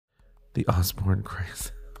The Osborne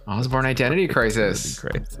crisis. Osborne identity crisis.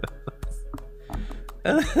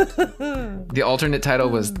 The alternate title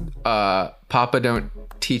was Papa Don't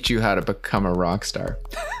Teach You How to Become a Rock Star.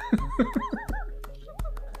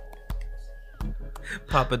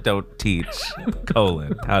 Papa Don't Teach,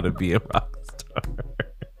 how to be a rock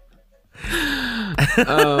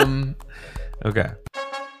star. Okay.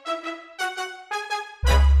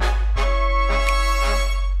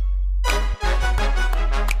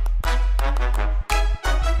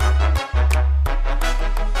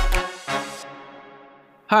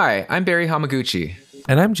 Hi, I'm Barry Hamaguchi.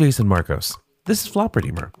 And I'm Jason Marcos. This is Flop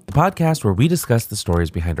Redeemer, the podcast where we discuss the stories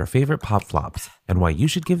behind our favorite pop flops and why you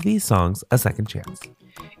should give these songs a second chance.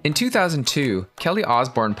 In 2002, Kelly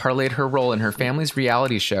Osbourne parlayed her role in her family's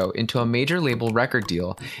reality show into a major label record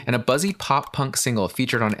deal and a buzzy pop-punk single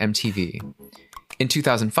featured on MTV. In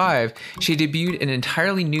 2005, she debuted an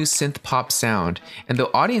entirely new synth-pop sound, and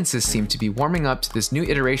though audiences seemed to be warming up to this new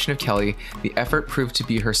iteration of Kelly, the effort proved to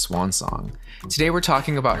be her swan song. Today we're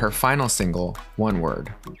talking about her final single, One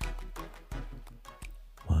Word.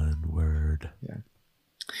 One word. Yeah.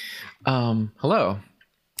 Hello.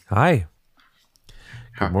 Hi.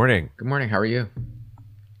 Good morning. Good morning. How are you?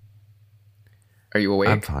 Are you awake?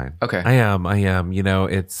 I'm fine. Okay. I am. You know,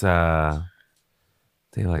 it's daylight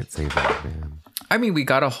savings, man. I mean, we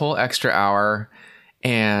got a whole extra hour,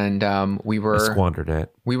 and we I squandered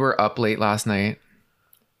it. We were up late last night.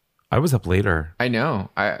 I was up later. I know.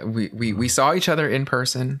 We saw each other in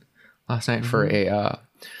person last night for a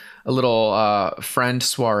little friend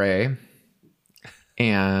soiree,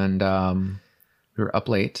 and we were up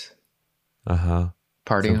late.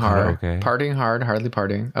 Partying hard. Partying hard, hardly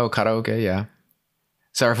partying. Oh, karaoke, yeah.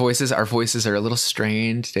 So our voices are a little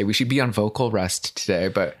strained today. We should be on vocal rest today,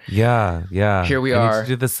 but yeah. Here we I are. need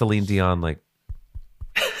to do the Celine Dion, like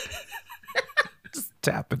just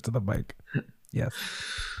tap into the mic. Yes.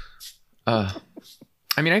 I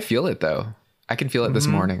mean, I feel it though. I can feel it this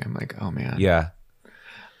morning. I'm like, oh man. Yeah.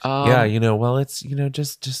 Yeah. You know, well, it's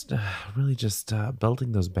just really just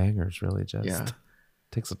building those bangers really just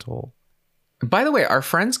takes a toll. By the way, our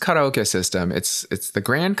friend's karaoke system, it's the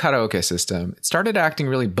Grand Karaoke system. It started acting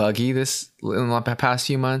really buggy in the past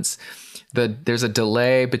few months. There's a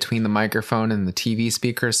delay between the microphone and the TV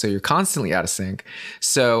speakers, so you're constantly out of sync.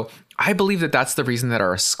 So I believe that's the reason that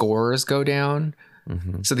our scores go down.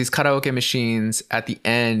 Mm-hmm. So these karaoke machines, at the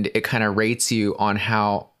end, it kind of rates you on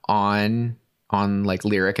how on like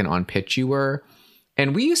lyric and on pitch you were.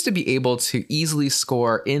 And we used to be able to easily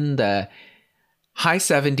score in the high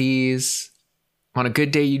 70s. On a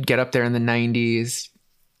good day, you'd get up there in the 90s.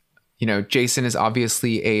 You know, Jason is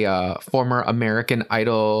obviously a former American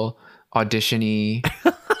Idol auditioner.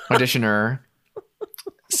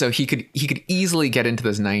 So he could easily get into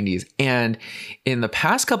those 90s. And in the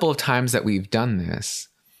past couple of times that we've done this,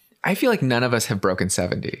 I feel like none of us have broken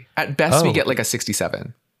 70. At best, we get like a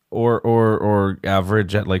 67. Or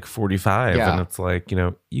average at like 45. Yeah. And it's like, you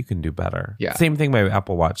know, you can do better. Yeah. Same thing my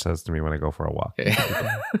Apple Watch says to me when I go for a walk.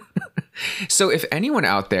 So if anyone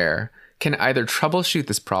out there can either troubleshoot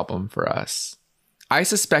this problem for us, I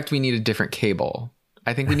suspect we need a different cable.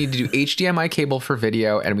 I think we need to do HDMI cable for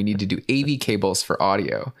video, and we need to do AV cables for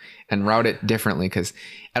audio and route it differently, because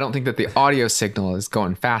I don't think that the audio signal is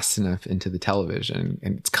going fast enough into the television,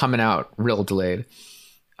 and it's coming out real delayed.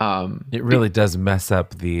 It really does mess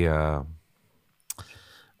up the,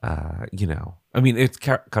 you know, I mean, it's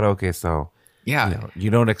karaoke, so yeah, you know,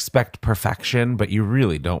 you don't expect perfection, but you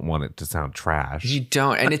really don't want it to sound trash. You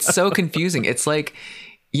don't. And it's so confusing. It's like,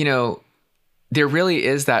 you know, there really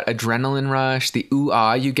is that adrenaline rush, the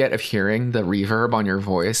ooh-ah you get of hearing the reverb on your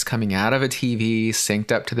voice coming out of a TV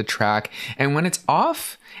synced up to the track. And when it's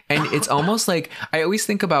off, and it's almost like, I always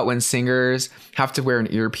think about when singers have to wear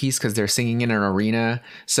an earpiece because they're singing in an arena.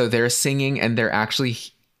 So they're singing and they're actually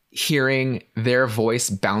hearing their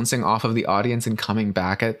voice bouncing off of the audience and coming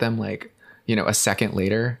back at them like, you know, a second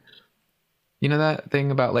later. You know that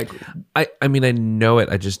thing about like... I mean, I know it.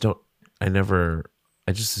 I just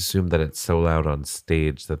assume that it's so loud on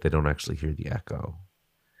stage that they don't actually hear the echo.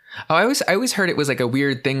 Oh, I always heard it was like a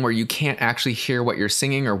weird thing where you can't actually hear what you're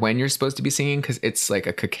singing or when you're supposed to be singing, because it's like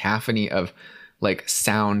a cacophony of like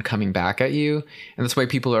sound coming back at you. And that's why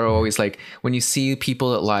people are always like, when you see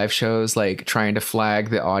people at live shows like trying to flag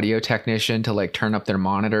the audio technician to like turn up their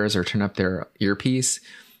monitors or turn up their earpiece,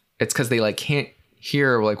 it's because they like can't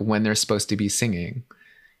hear like when they're supposed to be singing.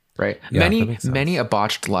 Right. Yeah, many a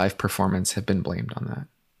botched live performance have been blamed on that.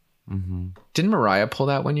 Mm-hmm. Didn't Mariah pull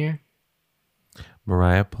that one year?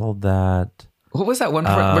 Mariah pulled that. What was that one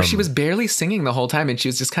where she was barely singing the whole time and she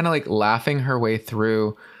was just kind of like laughing her way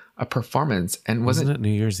through a performance, and Wasn't it New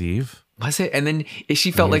Year's Eve? was it? And then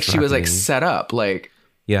she felt like she was like set up, like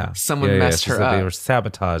Yeah, someone messed She her said up. They were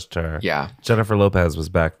sabotaged her. Yeah. Jennifer Lopez was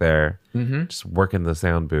back there, just working the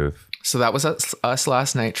sound booth. So that was us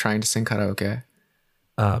last night trying to sing karaoke.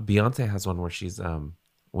 Beyonce has one where she's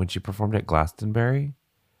when she performed at Glastonbury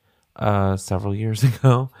several years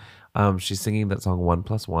ago. She's singing that song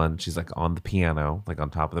 1+1. She's like on the piano, like on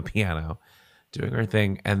top of the piano, doing her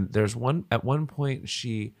thing. And there's at one point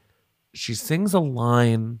she sings a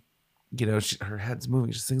line, you know, her head's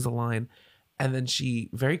moving. She sings a line, and then she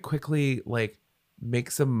very quickly like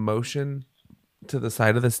makes a motion to the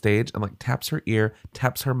side of the stage and like taps her ear,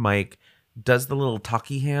 taps her mic, does the little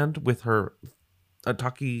talkie hand with a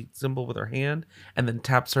talkie symbol with her hand, and then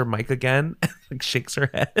taps her mic again, and like shakes her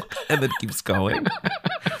head, and then keeps going.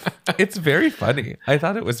 It's very funny. I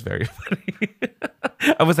thought it was very funny.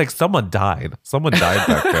 I was like, someone died. Someone died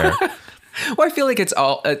back there. Well, I feel like it's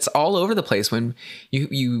all over the place when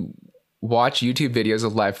you watch YouTube videos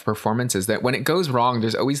of live performances, that when it goes wrong,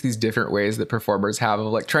 there's always these different ways that performers have of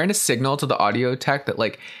like trying to signal to the audio tech that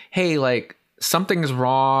like, hey, like something's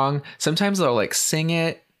wrong. Sometimes they'll like sing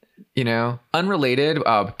it, you know, unrelated.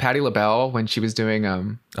 Patti LaBelle, when she was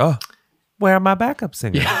doing where are my backup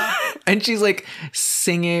singers? Yeah. And she's like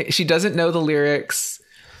singing, she doesn't know the lyrics.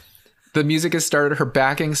 The music has started, her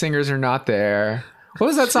backing singers are not there. What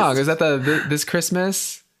was that song? Is that the This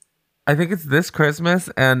Christmas? I think it's This Christmas,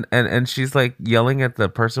 and she's like yelling at the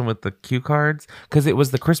person with the cue cards because it was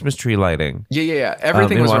the Christmas tree lighting. Yeah.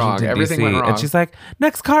 Everything was wrong. Everything went wrong. And she's like,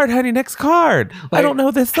 next card, honey, next card. Like, I don't know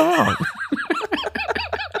this song.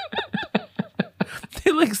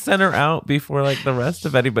 They like sent her out before like the rest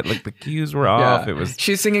of Eddie, but like the cues were off. Yeah. It was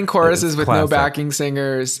she's singing choruses with classic. no backing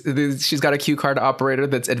singers. She's got a cue card operator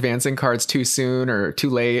that's advancing cards too soon or too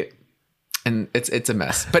late, and it's a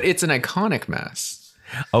mess. But it's an iconic mess.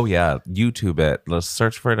 Oh yeah, YouTube it. Let's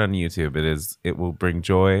search for it on YouTube. It will bring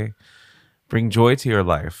joy to your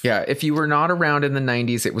life. Yeah, if you were not around in the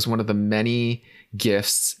 90s, it was one of the many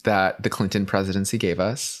gifts that the Clinton presidency gave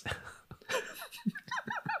us.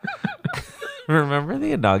 Remember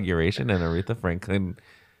the inauguration and Aretha Franklin?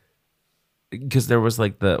 Because there was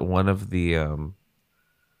like one of the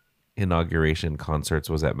inauguration concerts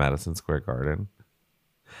was at Madison Square Garden.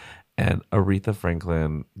 And Aretha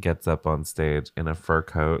Franklin gets up on stage in a fur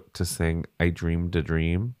coat to sing I Dreamed a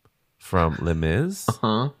Dream from Les Mis.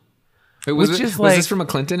 Uh-huh. Was this from a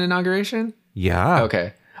Clinton inauguration? Yeah.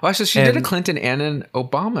 Okay. Oh, so she did a Clinton and an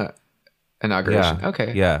Obama inauguration. Yeah,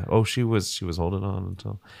 okay. Yeah. Oh, she was holding on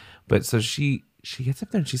until, but so she gets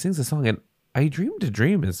up there and she sings a song, and I Dreamed a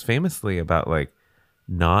Dream is famously about like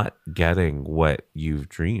not getting what you've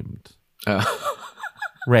dreamed.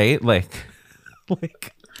 Right? Like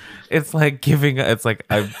it's like it's like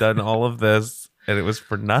I've done all of this and it was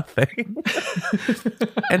for nothing.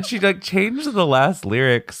 And she like changed the last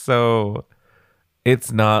lyric so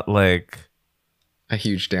it's not like a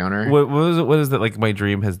huge downer. What was it? What is it? Like my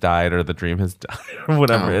dream has died or the dream has died or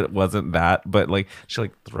whatever. It wasn't that, but like she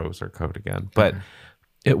like throws her coat again. But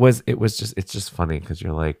it's just funny because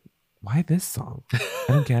you're like, why this song? I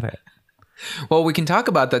don't get it. Well, we can talk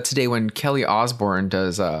about that today when Kelly Osbourne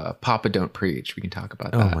does Papa Don't Preach. We can talk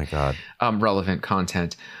about that. Oh my God. Relevant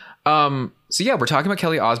content. So yeah, we're talking about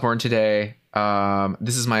Kelly Osbourne today.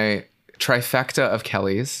 This is my trifecta of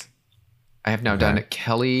Kellys. I have now done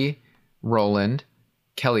Kelly Rowland,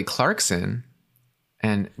 Kelly Clarkson,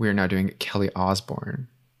 and we're now doing Kelly Osbourne.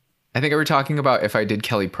 I think we were talking about if I did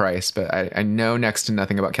Kelly Price, but I know next to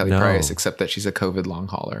nothing about Kelly Price except that she's a COVID long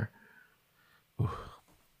hauler.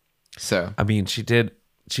 So I mean, she did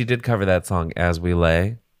cover that song As We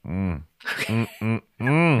Lay. Okay.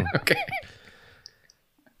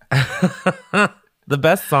 The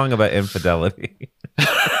best song about infidelity.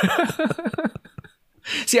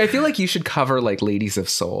 See, I feel like you should cover like Ladies of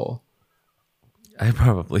Soul. I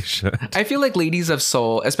probably should. I feel like Ladies of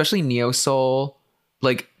Soul, especially neo soul,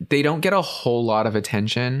 like they don't get a whole lot of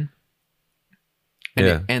attention.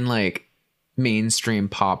 And like mainstream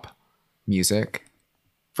pop music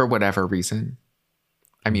for whatever reason.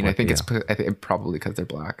 I mean, I think it's probably because they're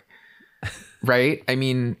black. Right? I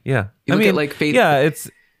mean, yeah. You look at like Faith. Yeah, it's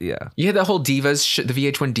yeah. You had that whole Divas, the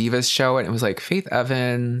VH1 Divas show, and it was like Faith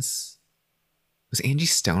Evans. Was Angie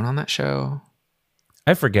Stone on that show?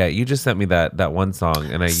 I forget. You just sent me that one song,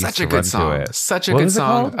 and I used to run to it. Such a good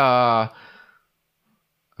song.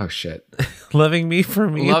 Oh shit! Loving Me for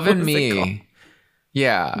Me. Loving Me.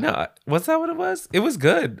 Yeah. No, was that what it was? It was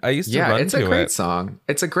good. I used to run to it. Yeah, it's a great song.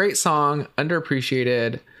 It's a great song,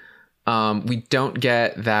 underappreciated. We don't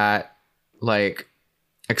get that, like,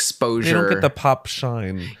 exposure. They don't get the pop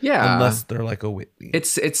shine. Yeah. Unless they're like a Whitney.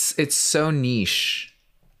 It's so niche.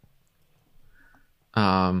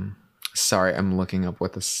 Sorry, I'm looking up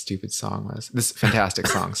what the stupid song was. This fantastic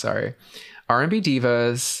song, sorry. R&B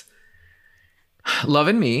Divas,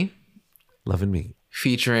 Lovin' Me. Lovin' Me.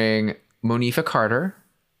 Featuring Monifa Carter,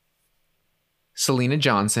 Selena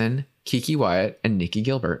Johnson, Kiki Wyatt, and Nikki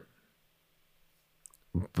Gilbert.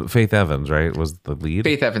 Faith Evans, right, was the lead?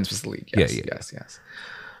 Faith Evans was the lead. Yes, Yeah.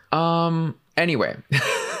 yes. Anyway,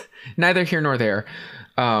 neither here nor there.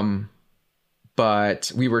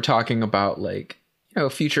 But we were talking about like, you know,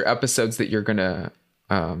 future episodes that you're gonna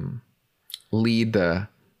lead the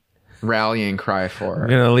rallying cry for. I'm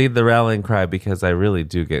gonna lead the rallying cry because I really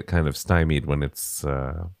do get kind of stymied when it's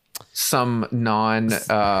some non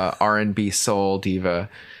R&B soul diva.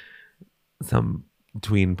 some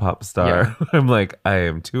tween pop star. Yeah. I'm like, I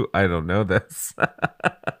don't know this.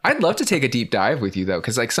 I'd love to take a deep dive with you though,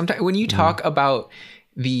 because like sometimes when you talk about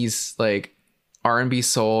these like R&B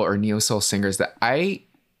soul or neo soul singers that I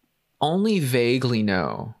only vaguely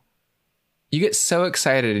know, you get so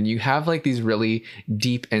excited and you have like these really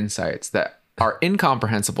deep insights that are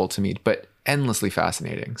incomprehensible to me, but endlessly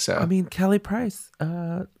fascinating. So I mean, Kelly Price,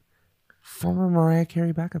 former Mariah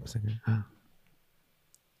Carey backup singer.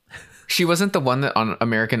 She wasn't the one that on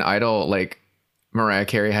American Idol, like Mariah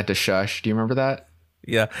Carey had to shush. Do you remember that?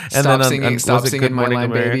 Yeah. And stop singing My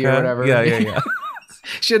Line Baby or whatever. Yeah.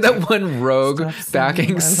 She had that one rogue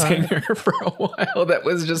backing singer for a while that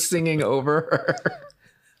was just singing over her.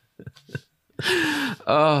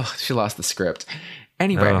 Oh, she lost the script.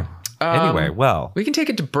 Anyway. Well, we can take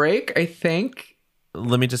it to break, I think.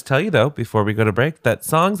 Let me just tell you, though, before we go to break, that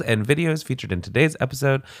songs and videos featured in today's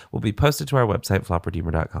episode will be posted to our website,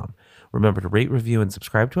 flopredeemer.com. Remember to rate, review, and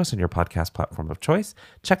subscribe to us on your podcast platform of choice.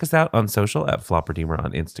 Check us out on social at FlopRedeemer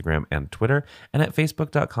on Instagram and Twitter, and at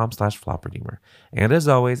facebook.com/FlopRedeemer. And as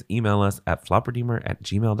always, email us at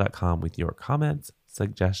flopredeemer@gmail.com with your comments,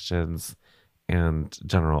 suggestions, and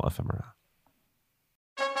general ephemera.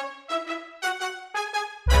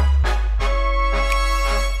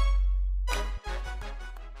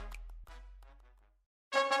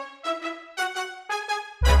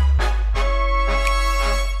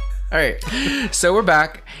 All right, so we're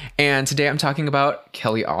back, and today I'm talking about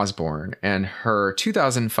Kelly Osbourne and her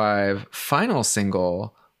 2005 final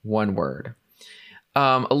single, One Word.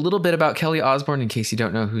 A little bit about Kelly Osbourne in case you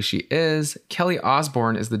don't know who she is. Kelly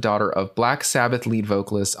Osbourne is the daughter of Black Sabbath lead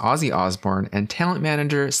vocalist Ozzy Osbourne and talent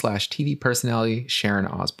manager / TV personality Sharon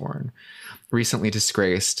Osbourne. Recently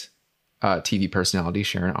disgraced TV personality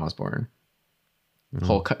Sharon Osbourne.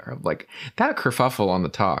 Whole like that kerfuffle on the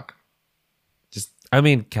talk. I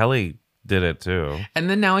mean, Kelly did it too. And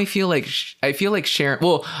then now I feel like Sharon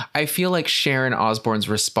Osbourne's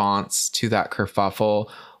response to that kerfuffle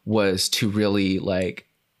was to really like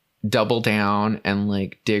double down and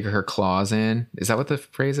like dig her claws in. Is that what the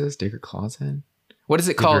phrase is? Dig her claws in? What is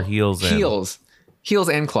it called? Heels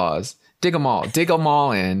and claws. Dig them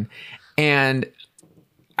all in. And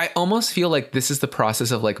I almost feel like this is the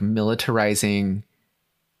process of like militarizing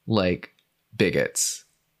like bigots.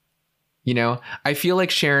 You know, I feel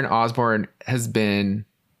like Sharon Osbourne has been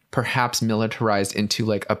perhaps militarized into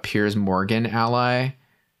like a Piers Morgan ally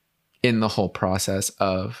in the whole process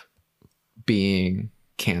of being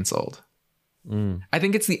canceled. I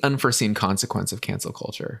think it's the unforeseen consequence of cancel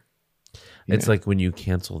culture. It's like when you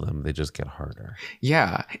cancel them, they just get harder.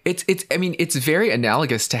 Yeah. I mean, it's very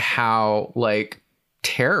analogous to how like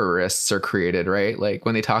terrorists are created, right? Like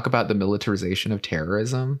when they talk about the militarization of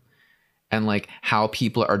terrorism, and like how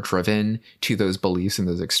people are driven to those beliefs and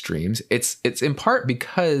those extremes. It's in part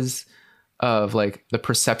because of like the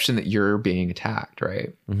perception that you're being attacked,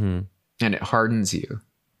 right? Mm-hmm. And it hardens you.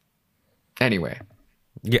 Anyway,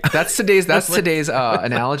 yeah, that's today's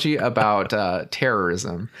analogy about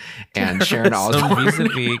terrorism and Sharon Osbourne.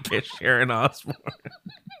 Vis-a-vis Sharon Osbourne.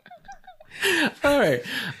 All right.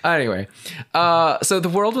 Anyway, so the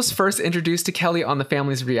world was first introduced to Kelly on the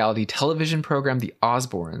family's reality television program, The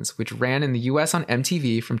Osbournes, which ran in the US on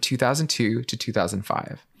MTV from 2002 to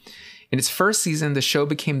 2005. In its first season, the show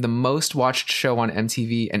became the most watched show on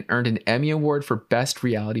MTV and earned an Emmy Award for Best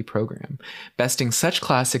Reality Program, besting such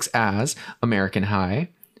classics as American High,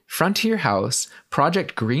 Frontier House,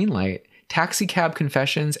 Project Greenlight, Taxi Cab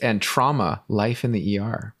Confessions, and Trauma: Life in the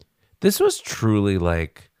ER. This was truly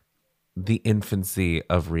like the infancy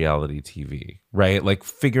of reality TV, right? Like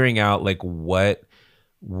figuring out like what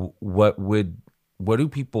do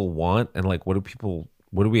people want and like what do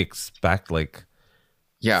we expect like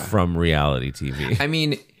from reality TV? I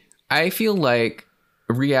mean, I feel like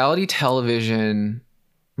reality television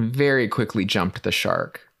very quickly jumped the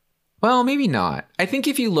shark. Well, maybe not. I think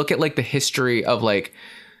if you look at like the history of like,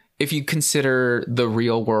 if you consider The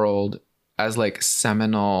Real World as like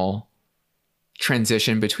seminal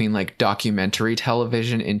transition between like documentary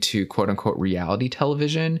television into quote unquote reality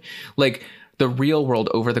television, like The Real World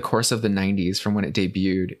over the course of the 90s from when it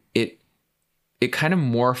debuted, it kind of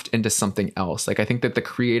morphed into something else. Like I think that the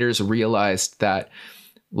creators realized that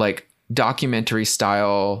like documentary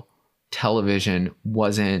style television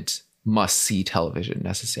wasn't must-see television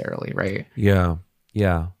necessarily, right? Yeah.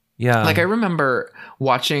 Like I remember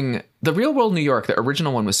watching The Real World New York, the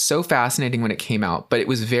original one was so fascinating when it came out, but it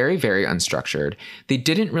was very, very unstructured. They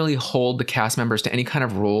didn't really hold the cast members to any kind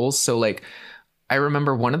of rules. So like I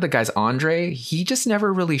remember one of the guys, Andre, he just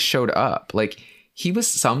never really showed up. Like he was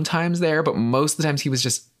sometimes there, but most of the times he was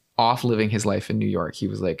just off living his life in New York. He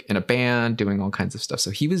was like in a band doing all kinds of stuff.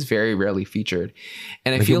 So he was very rarely featured.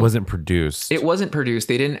 And I like feel it wasn't produced. It wasn't produced.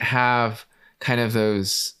 They didn't have kind of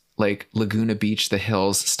those like Laguna Beach, The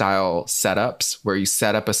Hills style setups where you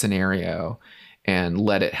set up a scenario and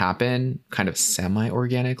let it happen kind of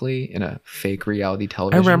semi-organically in a fake reality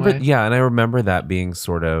television way. And I remember that being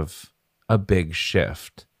sort of a big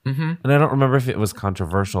shift. Mm-hmm. And I don't remember if it was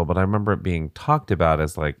controversial, but I remember it being talked about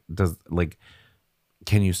as like,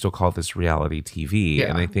 can you still call this reality TV? Yeah.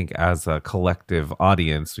 And I think as a collective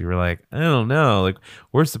audience, we were like, I don't know. Like,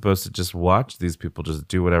 we're supposed to just watch these people just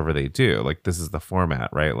do whatever they do. Like, this is the format,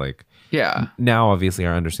 right? Like, yeah. Now, obviously,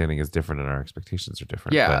 our understanding is different and our expectations are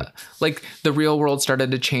different. Yeah. Like, The Real World started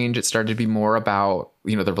to change. It started to be more about,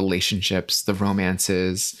 you know, the relationships, the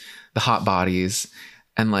romances, the hot bodies.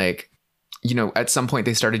 And, like, you know, at some point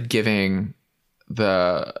they started giving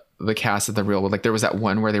the cast of The Real World, like there was that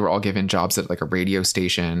one where they were all given jobs at like a radio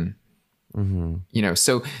station, you know,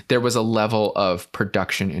 so there was a level of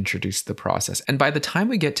production introduced to the process. And by the time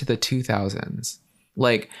we get to the 2000s,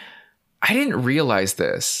 like I didn't realize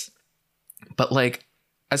this, but like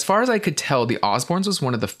as far as I could tell, the Osbournes was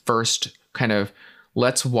one of the first kind of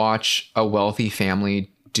let's watch a wealthy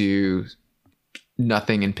family do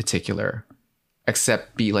nothing in particular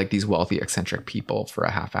except be like these wealthy eccentric people for a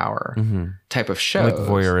half hour type of show. Like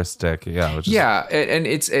voyeuristic. Yeah. Yeah. And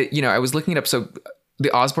it's, you know, I was looking it up. So the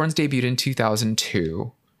Osbournes debuted in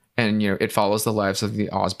 2002 and, you know, it follows the lives of the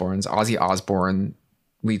Osbournes. Ozzy Osbourne,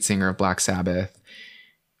 lead singer of Black Sabbath,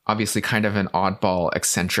 obviously kind of an oddball,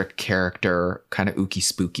 eccentric character, kind of ooky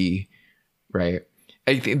spooky, right?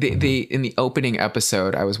 I think they in the opening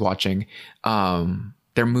episode I was watching,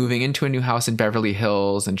 they're moving into a new house in Beverly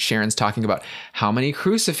Hills and Sharon's talking about how many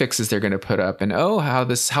crucifixes they're going to put up and how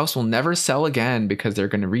this house will never sell again because they're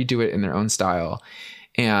going to redo it in their own style.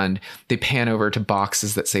 And they pan over to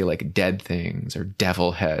boxes that say like dead things or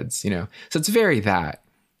devil heads, you know? So it's very that.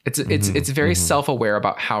 It's very self-aware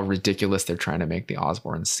about how ridiculous they're trying to make the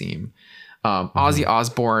Osbournes seem. Ozzy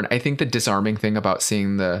Osbourne, I think the disarming thing about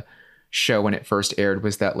seeing the show when it first aired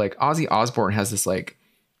was that like Ozzy Osbourne has this like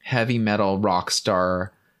heavy metal rock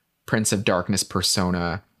star Prince of Darkness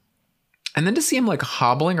persona, and then to see him like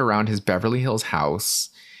hobbling around his Beverly Hills house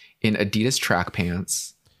in Adidas track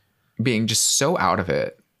pants, being just so out of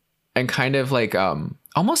it and kind of like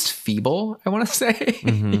almost feeble, I want to say.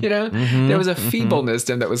 You know, there was a feebleness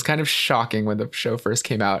to him that was kind of shocking when the show first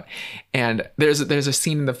came out. And there's a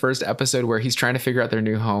scene in the first episode where he's trying to figure out their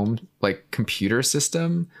new home like computer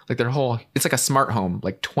system, like it's like a smart home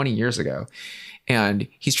like 20 years ago. And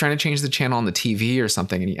he's trying to change the channel on the TV or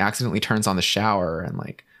something, and he accidentally turns on the shower and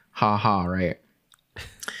like, right?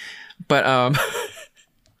 But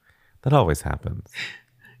that always happens.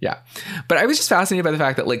 Yeah. But I was just fascinated by the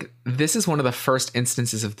fact that like this is one of the first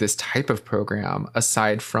instances of this type of program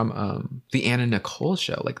aside from the Anna Nicole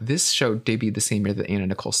show. Like this show debuted the same year that Anna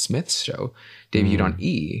Nicole Smith's show debuted on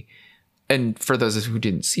E! And for those who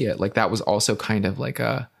didn't see it, like that was also kind of like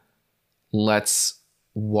a let's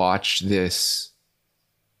watch this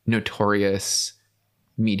notorious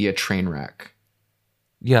media train wreck.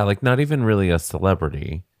 Yeah, like not even really a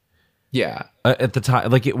celebrity. Yeah. At the time,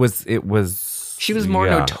 like it was she was more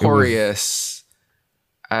notorious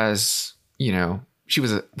as, you know, she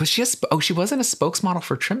wasn't a spokesmodel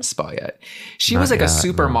for Trim Spa yet. She was like a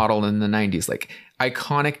supermodel in the 90s, like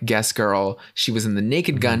iconic guest girl. She was in the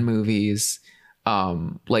Naked Gun movies.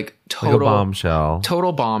 Like total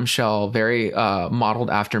bombshell, very modeled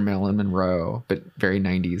after Marilyn Monroe, but very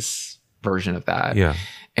 90s version of that. Yeah.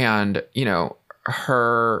 And, you know,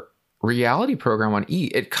 her reality program on E!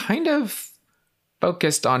 It kind of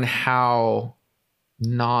focused on how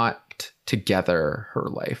not together her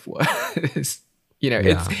life was. You know,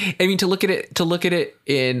 to look at it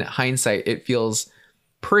in hindsight, it feels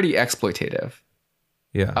pretty exploitative.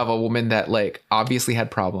 Yeah. of a woman that like obviously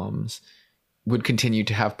had problems, would continue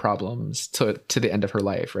to have problems to the end of her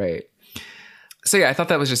life, right? So yeah, I thought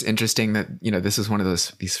that was just interesting that, you know, this is one of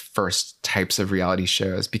these first types of reality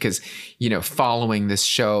shows because, you know, following this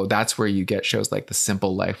show, that's where you get shows like The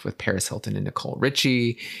Simple Life with Paris Hilton and Nicole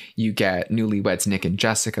Richie. You get Newlyweds Nick and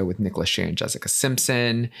Jessica with Nick Lachey and Jessica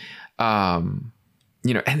Simpson. You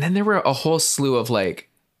know, and then there were a whole slew of like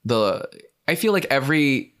I feel like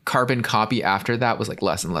every carbon copy after that was like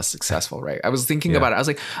less and less successful, right? I was thinking about it. I was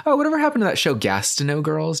like, oh, whatever happened to that show Gastineau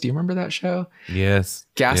Girls? Do you remember that show? Yes.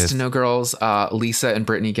 Gastineau Girls, Lisa and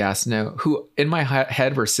Brittany Gastineau, who in my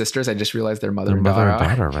head were sisters. I just realized they're mother and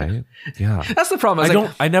daughter, right? Yeah. That's the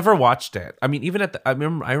problem. I never watched it. I mean, even I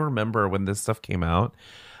remember when this stuff came out,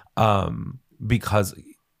 because,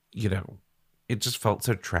 you know, it just felt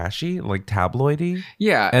so trashy, like tabloidy.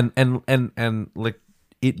 Yeah. And like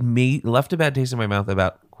it left a bad taste in my mouth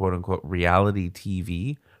about quote unquote reality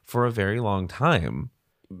TV for a very long time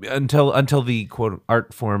until the quote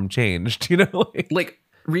art form changed, you know, like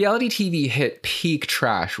reality TV hit peak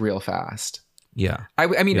trash real fast. Yeah.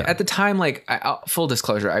 I mean, at the time, like full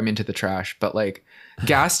disclosure, I'm into the trash, but like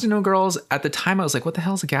Gastineau Girls at the time, I was like, what the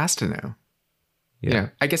hell is a Gastineau? Yeah. You know,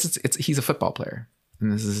 I guess he's a football player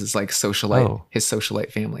and this is his like socialite, his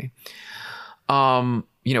socialite family.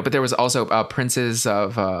 You know, but there was also Princes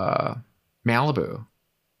of Malibu,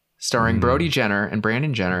 starring Brody Jenner and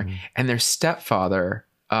Brandon Jenner and their stepfather.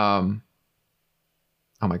 Oh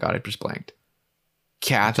my God, I just blanked.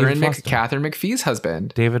 Catherine McPhee's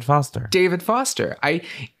husband, David Foster. I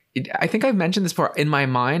think I've mentioned this before. In my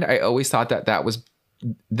mind, I always thought that was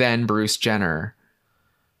then Bruce Jenner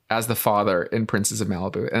as the father in Princes of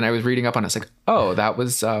Malibu, and I was reading up on it. It's like, oh, that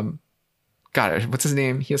was God, what's his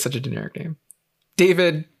name? He has such a generic name.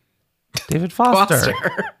 David Foster.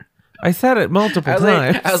 I said it multiple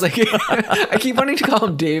times. I was like, I keep wanting to call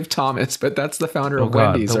him Dave Thomas, but that's the founder of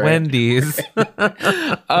Wendy's, right? Wendy's.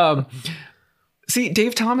 See,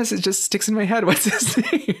 Dave Thomas, it just sticks in my head. What's his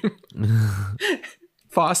name?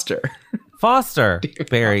 Foster.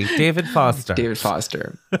 David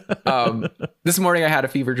Foster. This morning I had a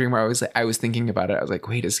fever dream where I was thinking about it. I was like,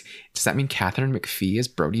 wait, does that mean Catherine McPhee is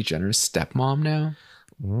Brody Jenner's stepmom now?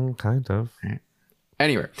 Kind of. Right.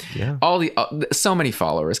 Anyway, yeah, so many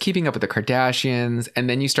followers, Keeping Up with the Kardashians, and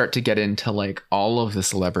then you start to get into like all of the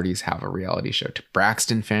celebrities have a reality show. To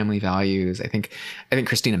Braxton Family Values. I think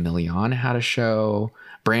Christina Milian had a show.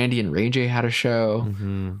 Brandy and Ray J had a show.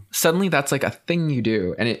 Mm-hmm. Suddenly, that's like a thing you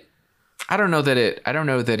do, and I don't know that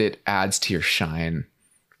it adds to your shine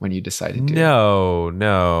when you decide to do it.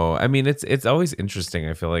 No. I mean, it's always interesting.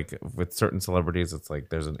 I feel like with certain celebrities, it's like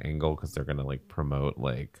there's an angle because they're gonna like promote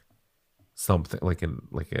like something like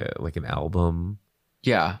an album,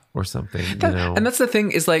 yeah, or something. You know? And that's the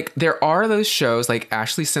thing is like there are those shows like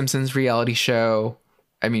Ashlee Simpson's reality show.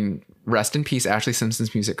 I mean, rest in peace, Ashlee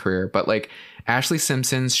Simpson's music career. But like Ashlee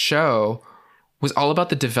Simpson's show was all about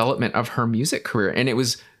the development of her music career, and it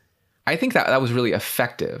was. I think that was really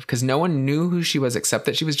effective because no one knew who she was except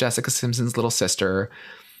that she was Jessica Simpson's little sister.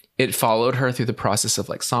 It followed her through the process of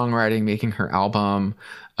like songwriting, making her album,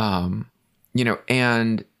 you know,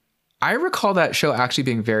 and I recall that show actually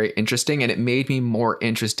being very interesting, and it made me more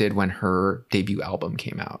interested when her debut album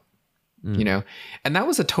came out, you know, and that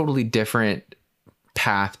was a totally different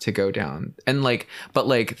path to go down. And like, but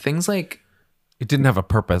like things like, it didn't have a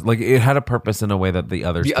purpose. Like it had a purpose in a way that the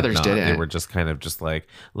others didn't. They were just kind of just like,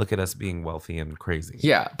 look at us being wealthy and crazy.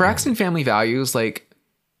 Yeah. Braxton Family Values, like,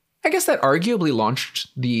 I guess that arguably launched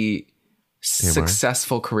the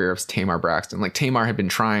successful career of Tamar Braxton. Like Tamar had been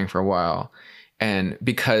trying for a while. And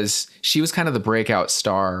because she was kind of the breakout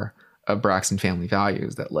star of Braxton Family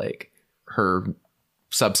Values, that like her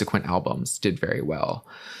subsequent albums did very well.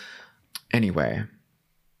 Anyway,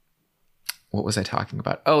 what was I talking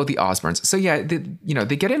about? Oh, the Osbournes. So yeah,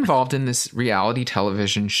 they get involved in this reality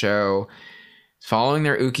television show following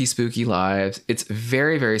their ooky spooky lives. It's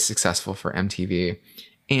very, very successful for MTV.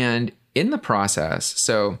 And in the process,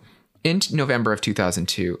 so in November of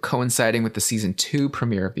 2002, coinciding with the season 2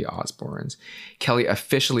 premiere of The Osbournes, Kelly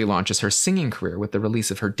officially launches her singing career with the release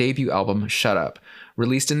of her debut album, Shut Up,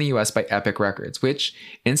 released in the US by Epic Records, which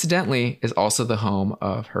incidentally is also the home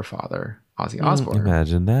of her father, Ozzy Osbourne.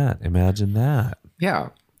 Imagine that. Yeah.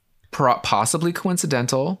 Possibly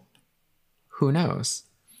coincidental. Who knows?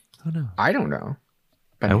 I don't know.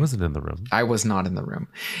 But I wasn't in the room. I was not in the room.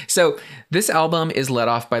 So this album is led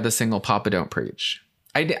off by the single Papa Don't Preach.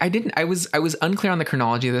 I was unclear on the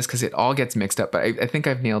chronology of this because it all gets mixed up, but I think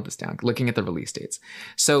I've nailed this down looking at the release dates.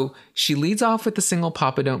 So she leads off with the single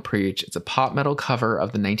Papa Don't Preach. It's a pop metal cover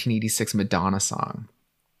of the 1986 Madonna song.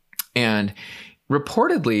 And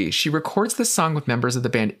reportedly, she records this song with members of the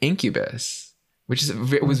band Incubus, which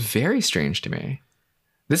was very strange to me.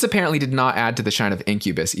 This apparently did not add to the shine of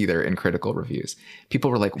Incubus either in critical reviews.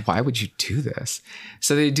 People were like, why would you do this?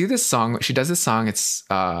 So they do this song. She does this song. It's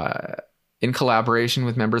in collaboration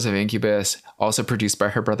with members of Incubus, also produced by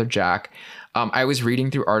her brother Jack. I was reading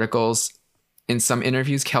through articles. In some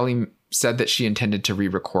interviews, Kelly said that she intended to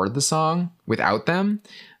re-record the song without them,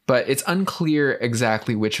 but it's unclear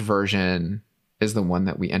exactly which version is the one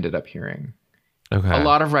that we ended up hearing. Okay. A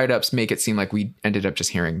lot of write-ups make it seem like we ended up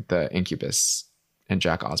just hearing the Incubus and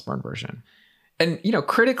Jack Osbourne version. And, you know,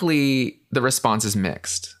 critically, the response is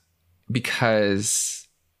mixed because,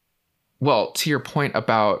 well, to your point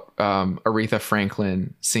about Aretha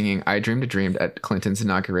Franklin singing I Dreamed a Dream at Clinton's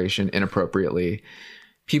inauguration inappropriately,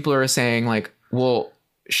 people are saying like, well,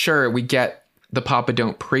 sure, we get the Papa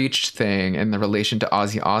Don't Preach thing and the relation to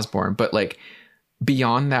Ozzy Osbourne, but like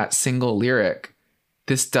beyond that single lyric,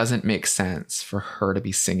 this doesn't make sense for her to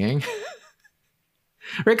be singing.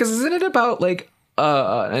 Right? Because isn't it about like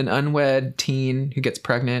an unwed teen who gets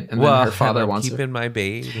pregnant and then her father wants keeping my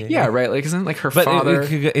baby? Yeah, right. Like, isn't like her but father?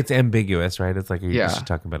 It's ambiguous, right? It's like, is she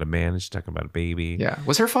talking about a man? Is she talking about a baby? Yeah.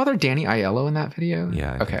 Was her father Danny Aiello in that video?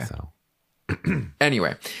 Yeah. I think so.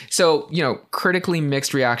 Anyway, so, you know, critically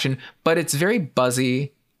mixed reaction, but it's very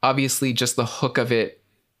buzzy. Obviously, just the hook of it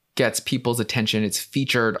gets people's attention. It's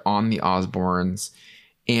featured on the Osbournes,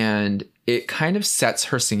 and it kind of sets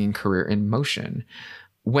her singing career in motion.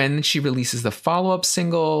 When she releases the follow-up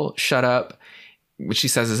single, Shut Up, which she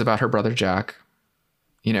says is about her brother Jack,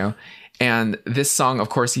 you know, and this song, of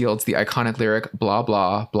course, yields the iconic lyric, blah,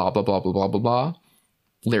 blah, blah, blah, blah, blah, blah, blah, blah.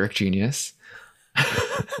 Lyric genius.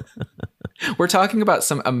 We're talking about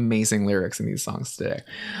some amazing lyrics in these songs today.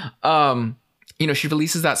 You know, she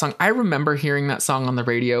releases that song. I remember hearing that song on the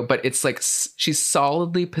radio, but it's like she's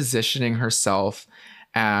solidly positioning herself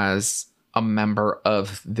as a member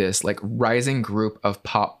of this like rising group of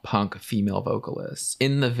pop punk female vocalists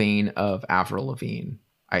in the vein of Avril Lavigne,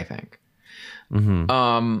 I think.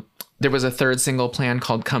 Mm-hmm. There was a third single planned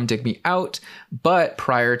called Come Dig Me Out, but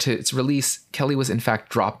prior to its release, Kelly was in fact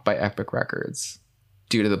dropped by Epic Records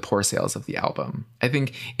due to the poor sales of the album. I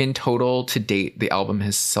think in total to date, the album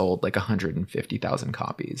has sold like 150,000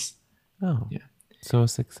 copies. Oh, yeah. So a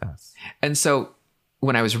success. And so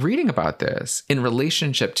when I was reading about this, in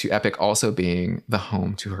relationship to Epic also being the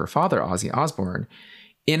home to her father, Ozzy Osbourne,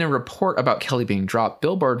 in a report about Kelly being dropped,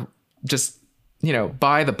 Billboard just, you know,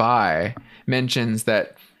 by the by, mentions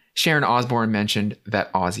that Sharon Osbourne mentioned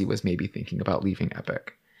that Ozzy was maybe thinking about leaving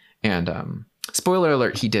Epic. And spoiler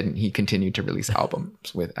alert, he didn't. He continued to release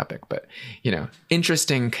albums with Epic. But, you know,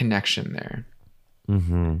 interesting connection there.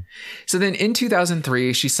 Mm-hmm. So then in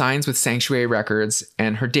 2003, she signs with Sanctuary Records,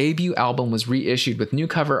 and her debut album was reissued with new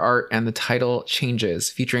cover art and the title changes,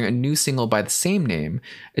 featuring a new single by the same name,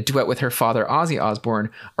 a duet with her father, Ozzy Osbourne,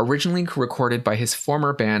 originally recorded by his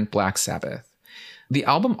former band, Black Sabbath. The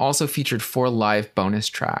album also featured 4 live bonus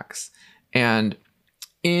tracks. And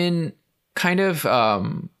in kind of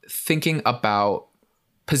thinking about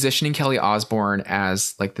positioning Kelly Osbourne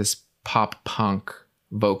as like this pop punk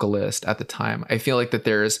vocalist at the time, I feel like that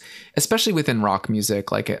there's, especially within rock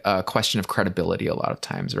music, like a question of credibility a lot of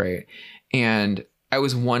times, right? And I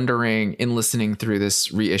was wondering, in listening through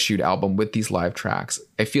this reissued album with these live tracks,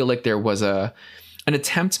 I feel like there was an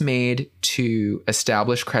attempt made to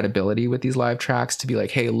establish credibility with these live tracks, to be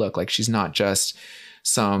like, hey, look, like she's not just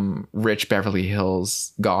some rich Beverly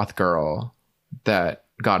Hills goth girl that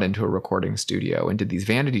got into a recording studio and did these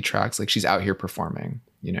vanity tracks. Like, she's out here performing,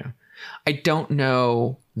 you know. I don't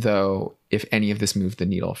know, though, if any of this moved the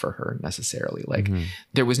needle for her necessarily. Like,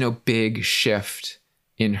 there was no big shift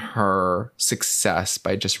in her success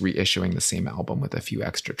by just reissuing the same album with a few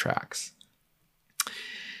extra tracks.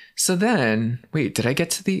 So then, wait, did I get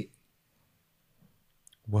to the...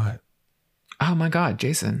 What? Oh my God,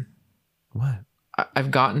 Jason. What?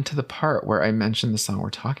 I've gotten to the part where I mentioned the song we're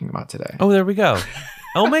talking about today. Oh, there we go.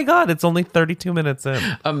 Oh my God, it's only 32 minutes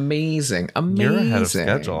in. Amazing. You're ahead of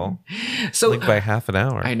schedule. So, like by half an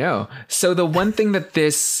hour. I know. So the one thing that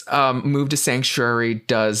this move to Sanctuary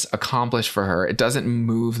does accomplish for her, it doesn't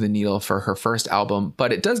move the needle for her first album,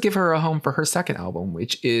 but it does give her a home for her second album,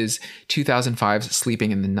 which is 2005's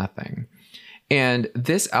Sleeping in the Nothing. And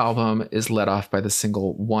this album is led off by the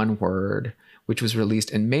single One Word, which was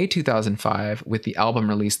released in May 2005, with the album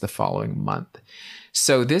released the following month.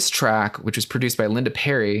 So this track, which was produced by Linda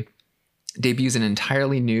Perry, debuts an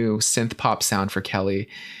entirely new synth pop sound for Kelly.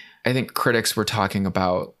 I think critics were talking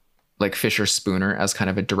about like Fisher Spooner as kind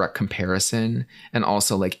of a direct comparison, and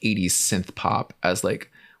also like 80s synth pop as like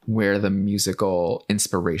where the musical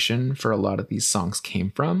inspiration for a lot of these songs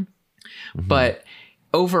came from. But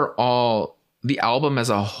overall, the album as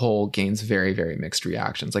a whole gains very, very mixed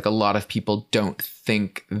reactions. Like, a lot of people don't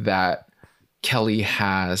think that Kelly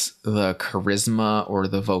has the charisma or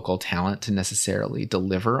the vocal talent to necessarily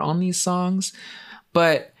deliver on these songs.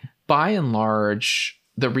 But by and large,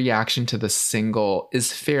 the reaction to the single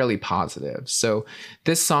is fairly positive. So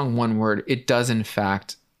this song, One Word, it does in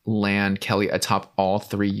fact land Kelly atop all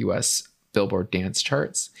 3 US Billboard dance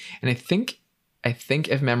charts. And I think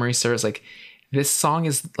if memory serves, like, this song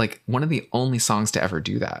is like one of the only songs to ever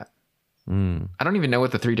do that. I don't even know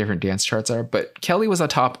what the 3 different dance charts are, but Kelly was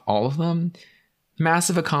atop all of them.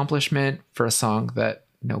 Massive accomplishment for a song that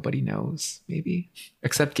nobody knows, maybe,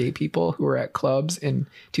 except gay people who were at clubs in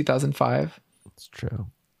 2005. It's true.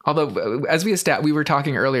 Although, as we were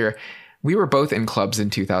talking earlier, we were both in clubs in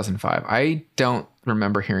 2005. I don't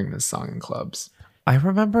remember hearing this song in clubs. I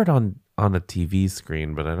remember it on a TV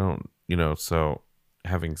screen, but I don't, so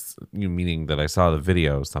having, meaning that I saw the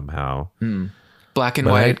video somehow. Black and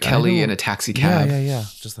white, Kelly in a taxi cab. Yeah.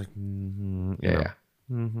 Just like, Yeah.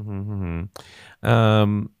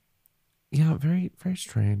 Yeah, very, very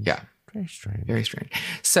strange. Yeah. Very strange. Very strange.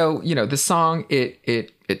 So, the song,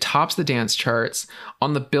 it tops the dance charts.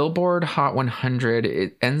 On the Billboard Hot 100,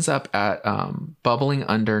 it ends up at bubbling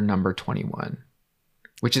under number 21,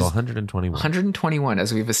 which is 121. 121,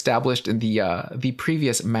 as we've established in the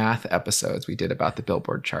previous math episodes we did about the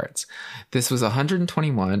Billboard charts. This was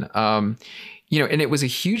 121. And it was a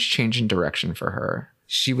huge change in direction for her.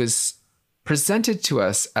 She was presented to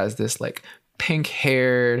us as this like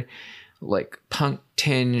pink-haired, like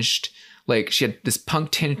punk-tinged, like she had this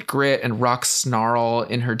punk-tinged grit and rock snarl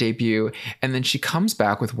in her debut, and then she comes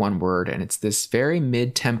back with One Word, and it's this very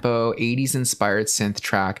mid-tempo 80s inspired synth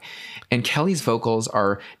track, and Kelly's vocals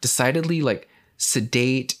are decidedly like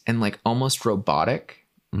sedate and like almost robotic.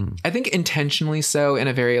 I think intentionally so, in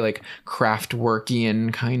a very like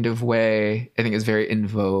Kraftwerkian kind of way. I think it's very in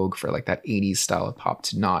vogue for like that 80s style of pop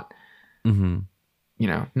to not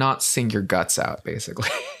not sing your guts out, basically.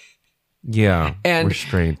 Yeah. And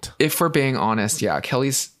restraint. If we're being honest, yeah,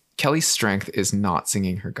 Kelly's strength is not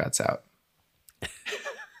singing her guts out.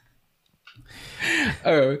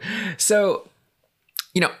 So,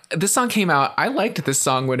 this song came out. I liked this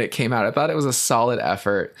song when it came out. I thought it was a solid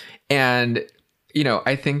effort. And,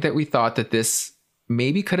 I think that we thought that this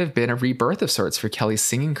maybe could have been a rebirth of sorts for Kelly's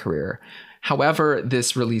singing career. However,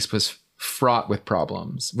 this release was fraught with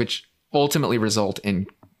problems, which ultimately result in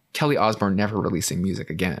Kelly Osbourne never releasing music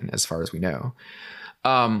again, as far as we know.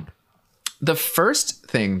 The first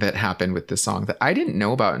thing that happened with this song that I didn't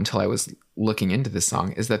know about until I was looking into this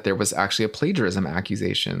song is that there was actually a plagiarism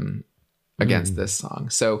accusation against this song.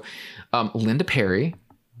 So Linda Perry,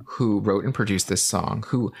 who wrote and produced this song,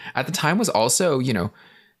 who at the time was also,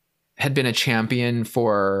 had been a champion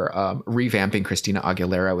for revamping Christina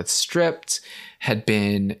Aguilera with Stripped, had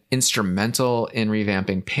been instrumental in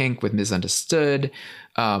revamping Pink with Misunderstood,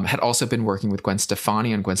 had also been working with Gwen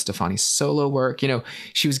Stefani on Gwen Stefani's solo work.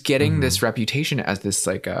 She was getting this reputation as this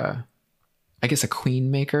like I guess a queen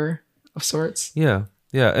maker of sorts. Yeah.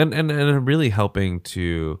 And really helping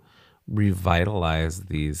to revitalize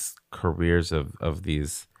these careers of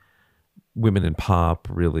these women in pop,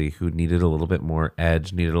 really, who needed a little bit more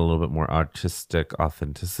edge, needed a little bit more artistic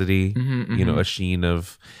authenticity, a sheen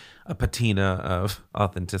of a patina of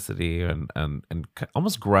authenticity and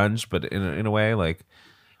almost grunge, but in a way, like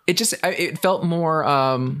it felt more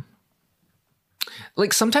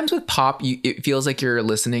like sometimes with pop, it feels like you're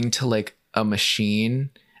listening to like a machine,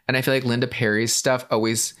 and I feel like Linda Perry's stuff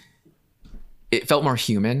it felt more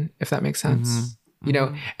human, if that makes sense.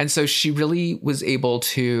 And so she really was able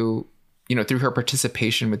to, through her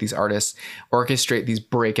participation with these artists, orchestrate these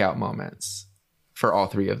breakout moments for all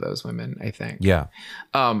 3 of those women, I think. Yeah.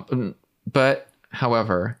 But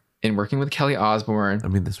however, in working with Kelly Osbourne, I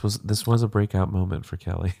mean, this was a breakout moment for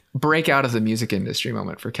Kelly. Breakout of the music industry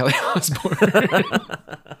moment for Kelly Osbourne.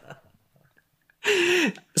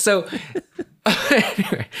 So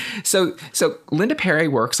anyway, so Linda Perry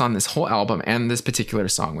works on this whole album and this particular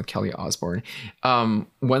song with Kelly Osbourne.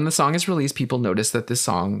 When the song is released, people notice that this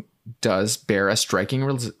song does bear a striking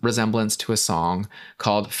resemblance to a song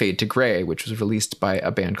called Fade to Grey, which was released by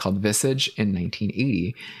a band called Visage in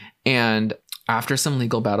 1980. And after some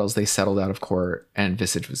legal battles, they settled out of court, and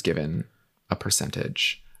Visage was given a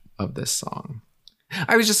percentage of this song.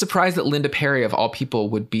 I was just surprised that Linda Perry, of all people,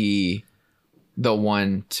 would be the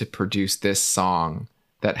one to produce this song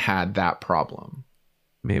that had that problem.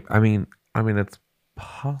 Maybe I mean it's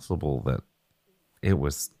possible that it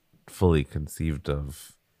was fully conceived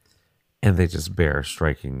of And they just bear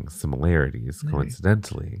striking similarities,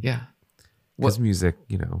 coincidentally. Yeah. Because music,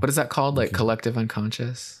 you know. What is that called? Like collective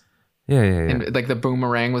unconscious? Yeah. And like the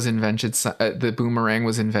boomerang was invented. The boomerang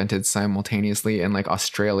was invented simultaneously in like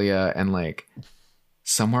Australia and like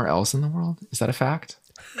somewhere else in the world. Is that a fact?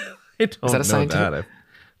 I don't Is that a know scientific? that.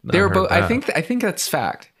 They were both. I think that's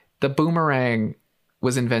fact. The boomerang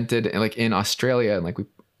was invented like in Australia, and like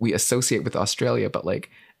we associate with Australia, but like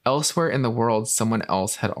elsewhere in the world, someone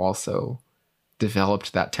else had also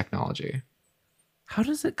developed that technology. How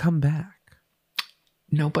does it come back?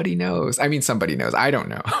 Nobody knows. I mean, somebody knows. I don't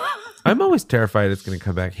know. I'm always terrified it's going to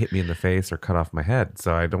come back, hit me in the face, or cut off my head.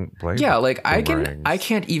 So I don't blame. Yeah, like I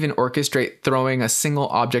can't even orchestrate throwing a single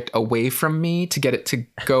object away from me to get it to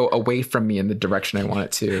go away from me in the direction I want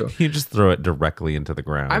it to. You just throw it directly into the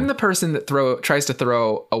ground. I'm the person that tries to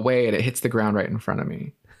throw away and it hits the ground right in front of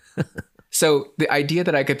me. So the idea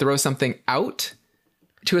that I could throw something out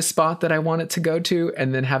to a spot that I want it to go to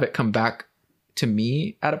and then have it come back to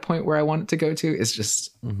me at a point where I want it to go to is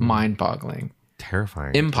just mind-boggling.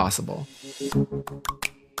 Terrifying. Impossible.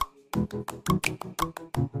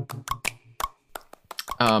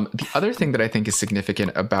 The other thing that I think is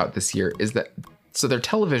significant about this year is that, so their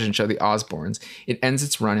television show, The Osbournes, it ends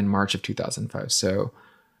its run in March of 2005. So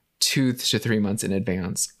 2 to 3 months in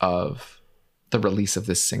advance of the release of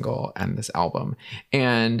this single and this album.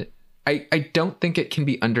 And I don't think it can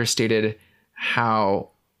be understated how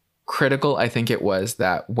critical I think it was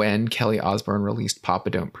that when Kelly Osbourne released Papa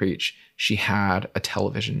Don't Preach, she had a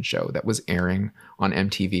television show that was airing on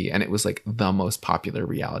MTV, and it was like the most popular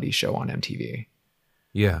reality show on MTV.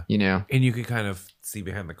 Yeah. You know? And you could kind of see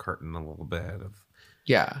behind the curtain a little bit of.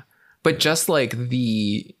 Yeah. But just like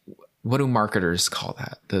what do marketers call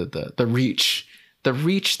that? The reach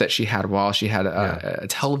that she had while she had a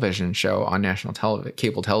television show on national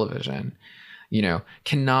cable television, you know,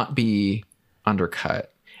 cannot be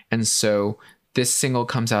undercut. And so this single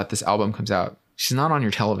comes out, this album comes out. She's not on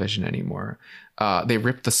your television anymore. They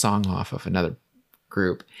ripped the song off of another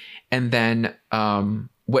group. And then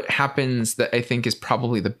what happens that I think is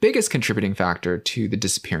probably the biggest contributing factor to the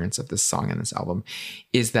disappearance of this song and this album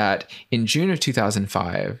is that in June of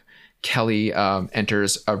 2005, Kelly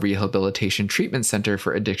enters a rehabilitation treatment center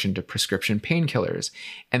for addiction to prescription painkillers.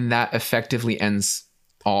 And that effectively ends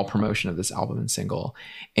all promotion of this album and single.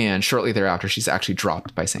 And shortly thereafter, she's actually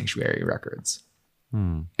dropped by Sanctuary Records.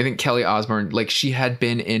 I think Kelly Osbourne, like she had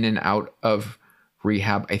been in and out of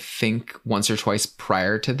rehab, I think once or twice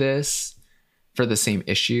prior to this for the same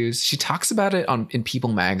issues. She talks about it in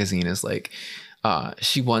People magazine as like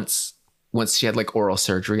she once she had like oral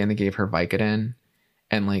surgery and they gave her Vicodin.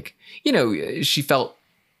 And like, you know, she felt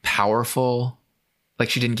powerful, like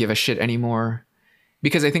she didn't give a shit anymore.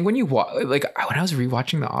 Because I think when when I was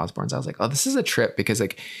rewatching the Osbournes, I was like, oh, this is a trip because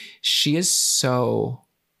like she is so,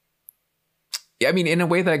 I mean, in a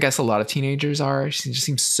way that I guess a lot of teenagers are. She just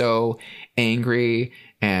seems so angry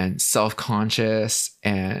and self-conscious.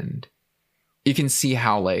 And you can see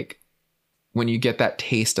how like when you get that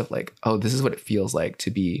taste of like, oh, this is what it feels like to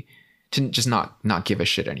just not give a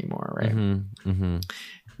shit anymore, right?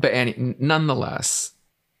 But nonetheless,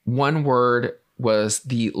 One Word was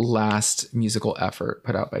the last musical effort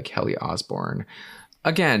put out by Kelly Osbourne.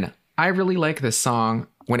 Again, I really like this song.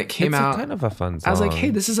 When it came out, kind of a fun song. I was like, hey,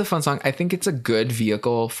 this is a fun song. I think it's a good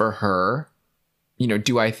vehicle for her. You know,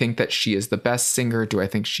 do I think that she is the best singer? Do I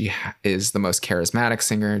think she is the most charismatic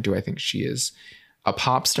singer? Do I think she is a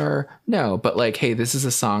pop star? No, but like, hey, this is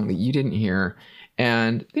a song that you didn't hear.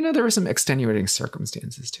 And, you know, there were some extenuating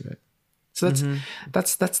circumstances to it. So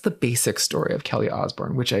that's the basic story of Kelly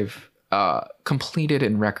Osbourne, which I've completed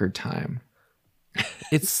in record time.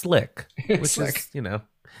 It's slick. Which is, you know,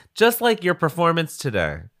 just like your performance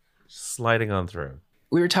today, sliding on through.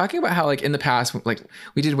 We were talking about how like in the past, like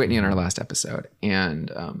we did Whitney in our last episode,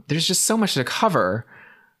 and there's just so much to cover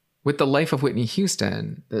with the life of Whitney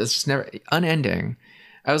Houston. It's just never unending.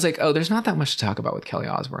 I was like, oh, there's not that much to talk about with Kelly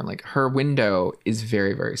Osbourne. Like her window is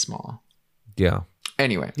very, very small. Yeah.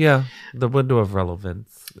 Anyway. Yeah. The window of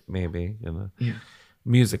relevance, maybe, you know,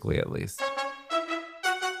 musically at least.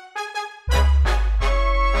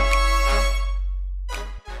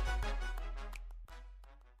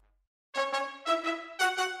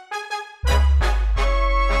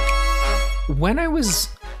 When I was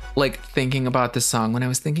like thinking about this song, when I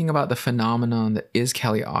was thinking about the phenomenon that is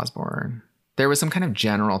Kelly Osbourne, there was some kind of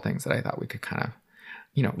general things that I thought we could kind of,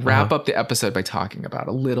 you know, wrap up the episode by talking about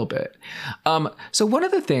a little bit. So one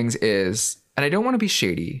of the things is, and I don't want to be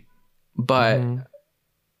shady, but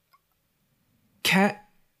can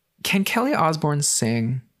Kelly Osbourne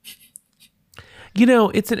sing? You know,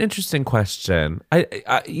 it's an interesting question.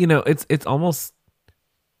 You know, it's almost.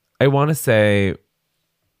 I want to say,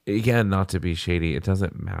 again, not to be shady, it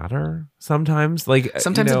doesn't matter sometimes. Like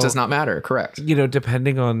Sometimes you know, it does not matter. Correct. You know,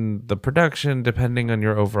 depending on the production, depending on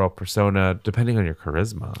your overall persona, depending on your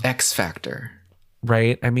charisma, X Factor.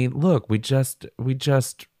 right? I mean, look, we just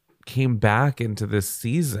came back into this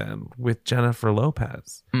season with Jennifer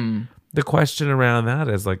Lopez. The question around that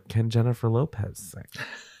is like, can Jennifer Lopez sing?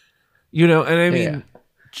 You know, and I mean,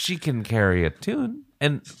 she can carry a tune,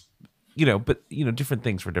 and you know, but you know, different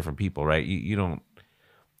things for different people, right? You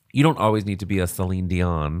don't always need to be a Celine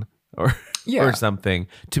Dion or or something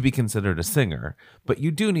to be considered a singer, but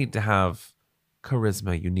you do need to have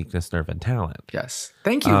charisma, uniqueness, nerve, and talent. Yes.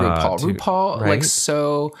 Thank you, RuPaul. RuPaul, right? like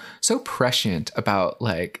so prescient about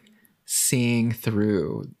like seeing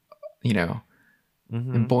through, you know,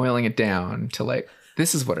 and boiling it down to like,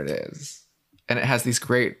 this is what it is. And it has these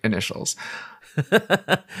great initials.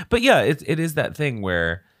 But yeah, it is that thing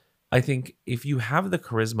where I think if you have the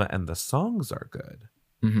charisma and the songs are good,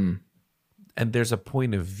 and there's a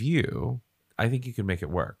point of view, I think you can make it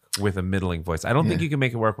work with a middling voice. I don't think you can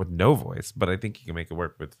make it work with no voice, but I think you can make it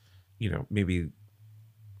work with, you know, maybe,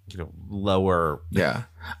 you know, lower. Yeah.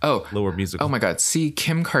 Oh, lower music. Oh my God. See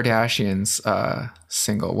Kim Kardashian's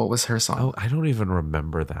single. What was her song? Oh, I don't even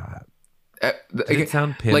remember that. Did it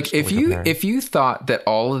sound pinched? Like if you thought that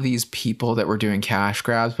all of these people that were doing cash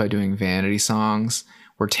grabs by doing vanity songs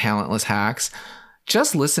were talentless hacks,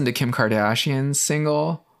 just listen to Kim Kardashian's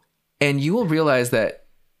single and you will realize that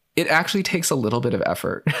it actually takes a little bit of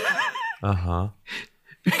effort.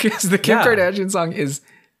 Because the Kim Kardashian song is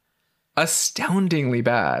astoundingly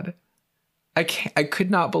bad. I could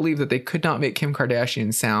not believe that they could not make Kim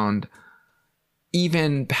Kardashian sound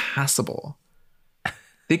even passable.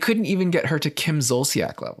 They couldn't even get her to Kim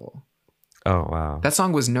Zolciak level. Oh, wow. That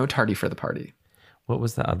song was no tardy for the party. What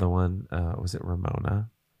was the other one? Was it Ramona?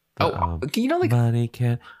 You know, like money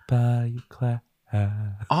can't buy you class.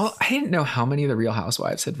 I didn't know how many of the Real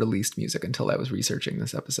Housewives had released music until I was researching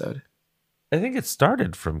this episode. I think it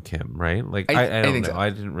started from Kim, right? Like I don't know. So. I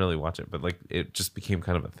didn't really watch it, but like it just became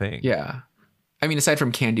kind of a thing. Yeah. I mean, aside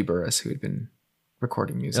from Candy Burris, who had been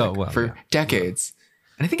recording music for decades.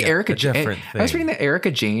 And I think Erica Jane. I was reading that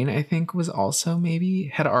Erica Jane, I think, was also maybe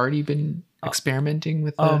had already been experimenting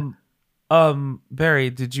with Barry,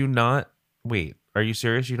 did you not wait? Are you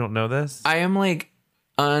serious? You don't know this? I am like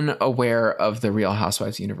unaware of the Real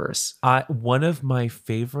Housewives universe. One of my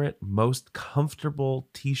favorite, most comfortable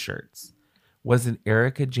t-shirts was an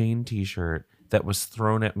Erica Jane t-shirt that was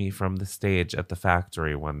thrown at me from the stage at the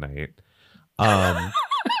factory one night.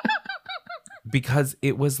 Because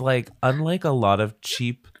it was like, unlike a lot of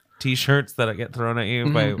cheap t-shirts that get thrown at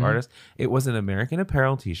you by artists, it was an American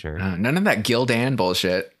Apparel t-shirt. None of that Gildan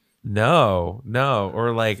bullshit. No.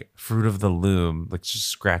 Or like Fruit of the Loom, like just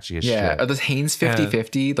scratchy as shit. Yeah, or those Hanes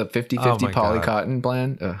 50/50, the 50/50 polycotton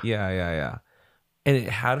blend. Ugh. Yeah. And it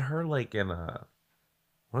had her like in I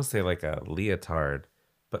want to say like a leotard,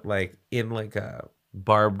 but like in like a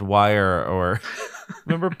barbed wire or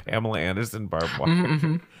remember Pamela Anderson barbed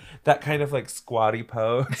wire? That kind of like squatty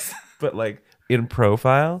pose, but like in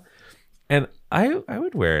profile. And I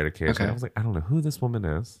would wear it occasionally. I was like, I don't know who this woman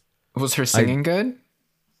is. Was her singing good?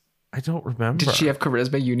 I don't remember. Did she have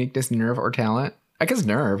charisma, uniqueness, nerve, or talent? I guess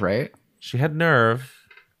nerve, right? She had nerve.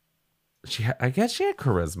 I guess she had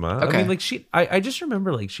charisma. Okay. I mean, like I just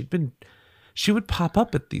remember like she would pop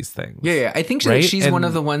up at these things. Yeah. I think she's one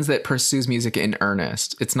of the ones that pursues music in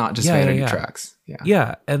earnest. It's not just vanity tracks.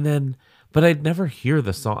 Yeah. And then, but I'd never hear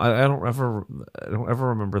the song. I don't ever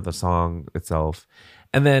remember the song itself.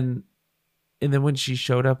 And then when she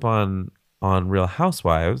showed up on Real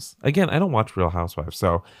Housewives, again, I don't watch Real Housewives,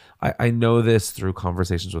 so I know this through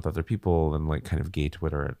conversations with other people and like kind of gay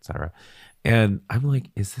Twitter, etc. And I'm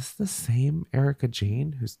like, is this the same Erica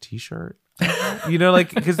Jane whose t-shirt? You know,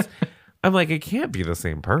 like, because I'm like, it can't be the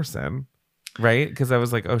same person, right? Because I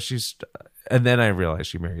was like, oh, and then I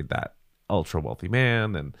realized she married that ultra wealthy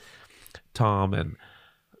man and Tom, and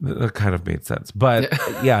that kind of made sense. But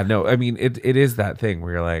yeah, no, I mean, it is that thing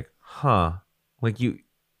where you're like, huh, like you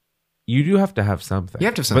do have to have something. You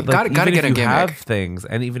have to have something. But like, gotta get a you gimmick. have things,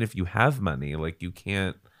 and even if you have money, like you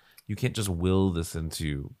can't just will this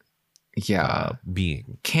into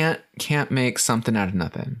being. Can't make something out of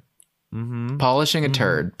nothing. Polishing a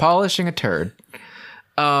turd.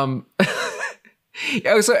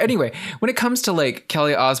 So anyway, when it comes to like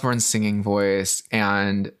Kelly Osbourne's singing voice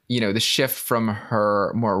and, you know, the shift from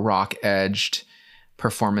her more rock edged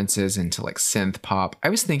performances into like synth pop, I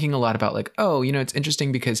was thinking a lot about like, oh, you know, it's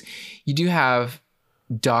interesting because you do have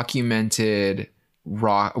documented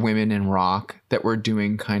rock women in rock that were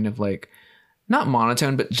doing kind of like not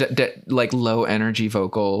monotone, but like low energy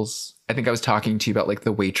vocals. I think I was talking to you about like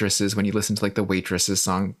the Waitresses. When you listen to like the Waitresses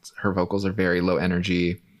songs, her vocals are very low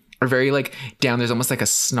energy or very like down. There's almost like a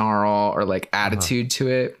snarl or like attitude to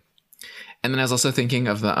it. And then I was also thinking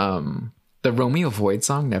of the Romeo Void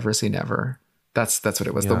song, Never Say Never. That's what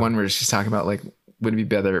it was. The one where she's talking about like, wouldn't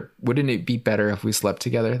it be better if we slept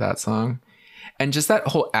together? That song. And just that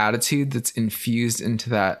whole attitude that's infused into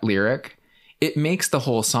that lyric, it makes the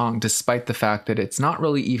whole song, despite the fact that it's not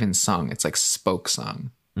really even sung. It's like spoke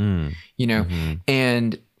sung, you know? Mm-hmm.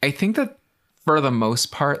 And I think that for the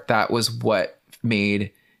most part, that was what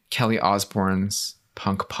made Kelly Osbourne's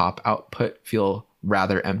punk pop output feel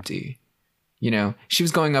rather empty. You know, she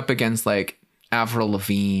was going up against like Avril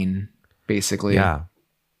Lavigne, basically. Yeah.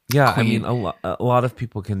 Yeah. Queen. I mean, a lot of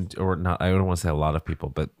people can, or not, I don't want to say a lot of people,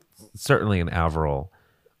 but certainly in Avril,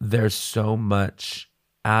 there's so much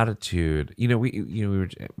attitude. You know, we were,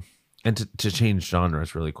 and to change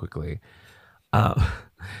genres really quickly,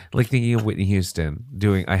 like thinking of Whitney Houston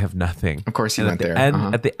doing "I Have Nothing." Of course, you went there.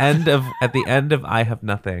 At the end of "I Have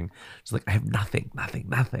Nothing," it's like I have nothing.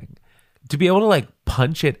 To be able to like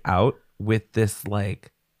punch it out with this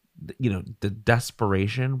like, you know, the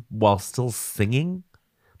desperation while still singing,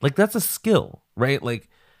 like that's a skill, right? Like.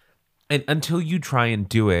 And until you try and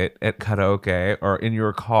do it at karaoke or in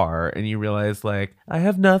your car and you realize like, I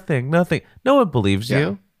have nothing. No one believes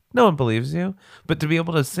you. No one believes you. But to be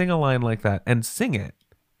able to sing a line like that and sing it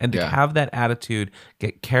and to have that attitude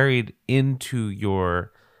get carried into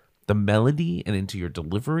the melody and into your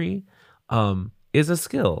delivery is a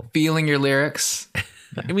skill. Feeling your lyrics.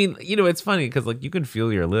 I mean, you know, it's funny because like you can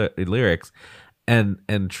feel your lyrics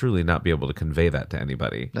and truly not be able to convey that to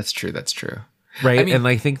anybody. That's true. Right. I mean, and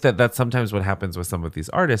I think that that's sometimes what happens with some of these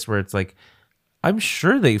artists where it's like, I'm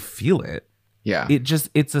sure they feel it. Yeah. It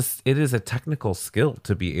is a technical skill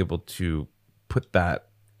to be able to put that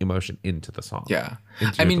emotion into the song. Yeah.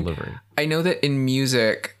 Into your delivery. I know that in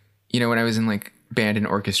music, you know, when I was in like band and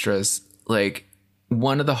orchestras, like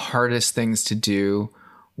one of the hardest things to do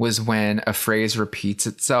was when a phrase repeats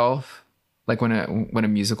itself, like when a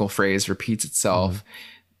musical phrase repeats itself,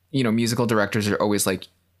 you know, musical directors are always like,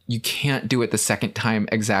 you can't do it the second time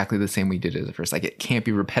exactly the same way you did it the first. Like it can't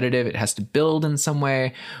be repetitive. It has to build in some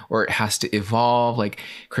way, or it has to evolve, like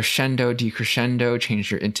crescendo, decrescendo,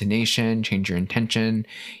 change your intonation, change your intention,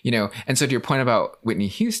 you know? And so to your point about Whitney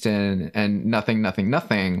Houston and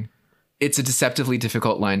nothing, it's a deceptively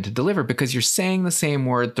difficult line to deliver because you're saying the same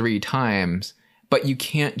word 3 times, but you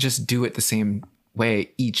can't just do it the same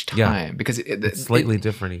way each time because it's slightly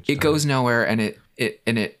different each time. It goes nowhere and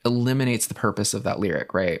it eliminates the purpose of that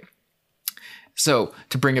lyric, right? So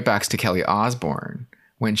to bring it back to Kelly Osbourne,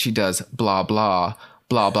 when she does blah blah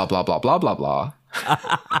blah blah blah blah blah blah blah,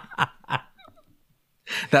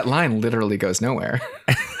 that line literally goes nowhere.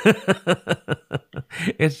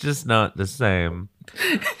 It's just not the same.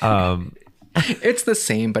 It's the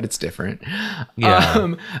same, but it's different.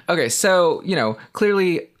 Yeah. Okay, so you know,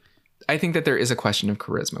 clearly, I think that there is a question of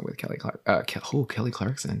charisma with Kelly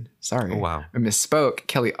Clarkson. Sorry. Oh, wow. I misspoke.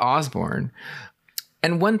 Kelly Osbourne.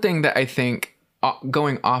 And one thing that I think,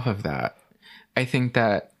 going off of that, I think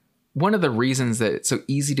that one of the reasons that it's so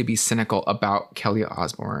easy to be cynical about Kelly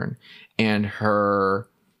Osbourne and her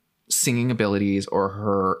singing abilities or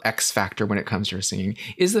her X factor when it comes to her singing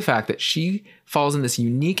is the fact that she falls in this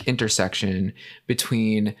unique intersection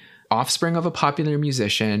between offspring of a popular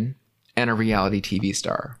musician and a reality TV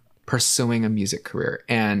star pursuing a music career.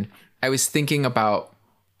 And I was thinking about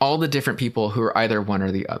all the different people who are either one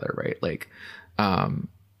or the other, right? Like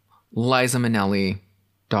Liza Minnelli,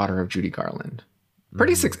 daughter of Judy Garland.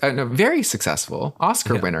 Very successful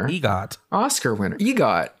Oscar winner. Oscar winner.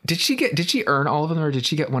 EGOT. Did she earn all of them or did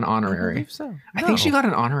she get one honorary? I believe so. I think she got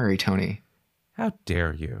an honorary Tony. How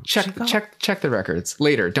dare you? Check the records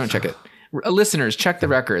later. Don't check it. Listeners, check the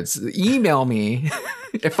records. Email me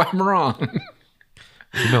if I'm wrong.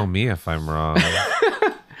 Email me if I'm wrong.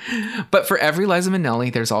 But for every Liza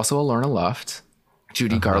Minnelli, there's also a Lorna Luft,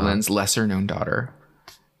 Judy Garland's lesser known daughter.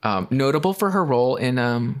 Notable for her role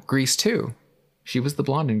in Grease 2. She was the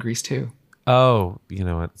blonde in Grease 2. Oh, you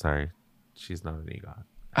know what? Sorry. She's not an EGOT.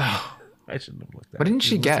 Oh. I shouldn't have looked at it. What didn't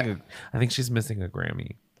she get? I think she's missing a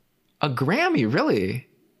Grammy. A Grammy? Really?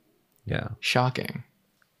 Yeah. Shocking.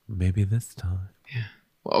 Maybe this time. Yeah.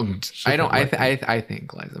 Well, I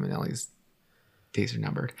think Liza Minnelli's days are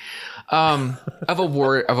numbered. Of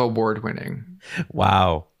award winning.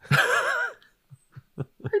 Wow.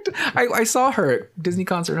 I saw her at Disney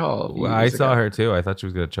Concert Hall. Well, I saw her too. I thought she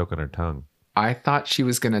was going to choke on her tongue. I thought she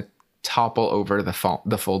was going to topple over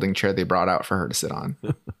the folding chair they brought out for her to sit on.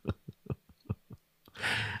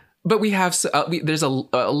 But we have there's a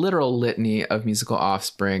literal litany of musical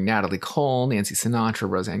offspring: Natalie Cole, Nancy Sinatra,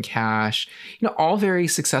 Roseanne Cash, all very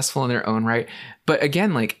successful in their own right. But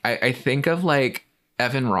again, like I think of like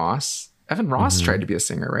Evan Ross. Evan Ross tried to be a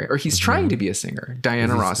singer, right? Or he's trying to be a singer.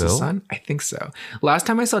 Diana Ross's son? I think so. Last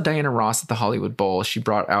time I saw Diana Ross at the Hollywood Bowl, she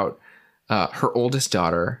brought out her oldest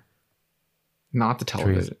daughter, not the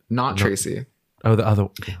television, Tracy. Oh, the other.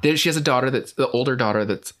 She has a daughter that's the older daughter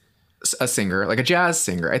that's a singer, like a jazz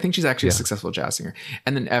singer. I think she's actually a successful jazz singer.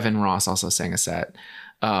 And then Evan Ross also sang a set.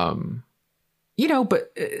 But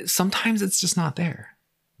sometimes it's just not there.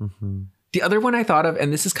 Mm-hmm. The other one I thought of,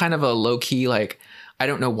 and this is kind of a low key, like, I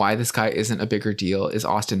don't know why this guy isn't a bigger deal, is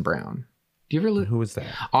Austin Brown. Do you ever? Who is that?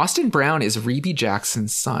 Austin Brown is Rebe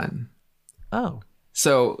Jackson's son. Oh.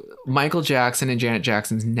 So Michael Jackson and Janet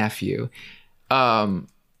Jackson's nephew.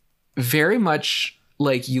 Very much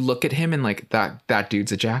like you look at him and like that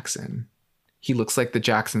dude's a Jackson. He looks like the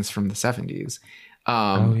Jacksons from the 70s.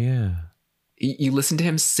 Oh yeah. You listen to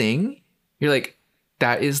him sing, you're like,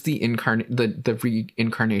 that is the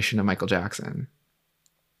reincarnation of Michael Jackson.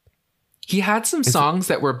 He had some songs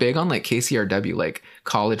that were big on like KCRW, like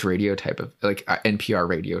college radio type of, like NPR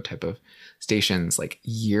radio type of stations like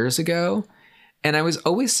years ago. And I was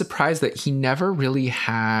always surprised that he never really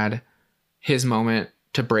had his moment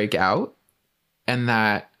to break out. And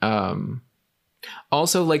that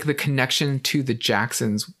also like the connection to the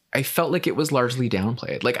Jacksons, I felt like it was largely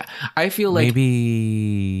downplayed. Like I feel like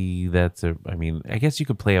maybe I guess you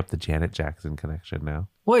could play up the Janet Jackson connection now.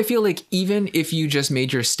 Well, I feel like even if you just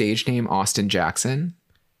made your stage name Austin Jackson,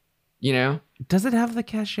 does it have the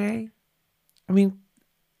cachet? I mean,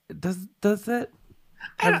 does it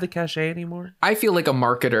have the cachet anymore? I feel like a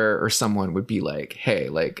marketer or someone would be like, hey,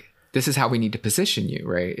 like this is how we need to position you,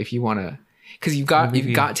 right? If you want to, because you've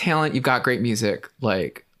got talent, you've got great music,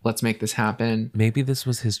 like let's make this happen. Maybe this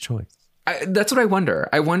was his choice. That's what I wonder.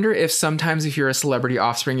 I wonder if sometimes if you're a celebrity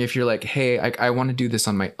offspring, if you're like, hey, I want to do this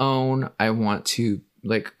on my own. I want to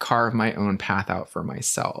like carve my own path out for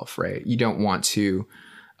myself, right? You don't want to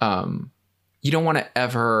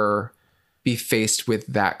ever be faced with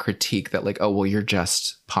that critique that like, oh, well, you're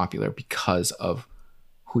just popular because of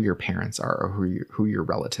who your parents are or who your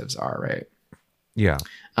relatives are, right? Yeah.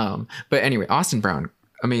 But anyway, Austin Brown,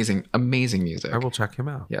 amazing music. I will check him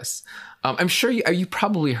out. Yes. I'm sure you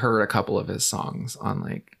probably heard a couple of his songs on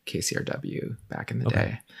like KCRW back in the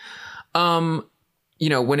day.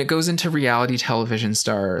 When it goes into reality television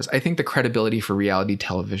stars, I think the credibility for reality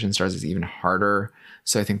television stars is even harder.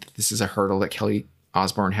 So I think that this is a hurdle that Kelly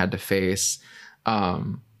Osbourne had to face.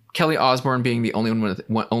 Kelly Osbourne being the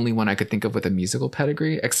only one I could think of with a musical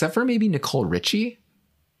pedigree, except for maybe Nicole Richie.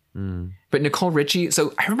 But Nicole Richie,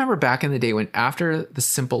 so I remember back in the day when after The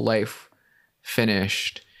Simple Life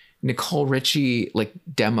finished, Nicole Richie like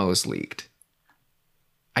demos leaked.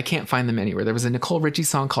 I can't find them anywhere. There was a Nicole Richie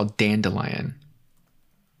song called Dandelion.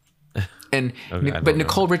 And but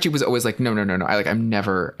Nicole Richie was always like, no. I'm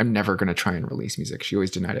never gonna try and release music. She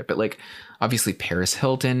always denied it. But like obviously Paris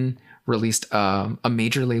Hilton released a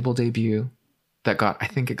major label debut that I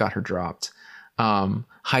think it got her dropped.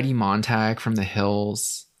 Heidi Montag from The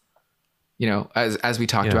Hills. As we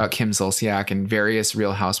talked about Kim Zolciak and various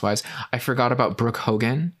Real Housewives. I forgot about Brooke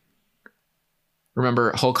Hogan.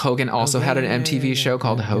 Remember, Hulk Hogan also had an MTV show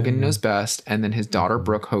called Hogan Knows Best. And then his daughter,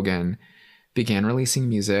 Brooke Hogan, began releasing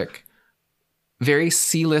music. Very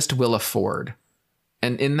C-list Willa Ford.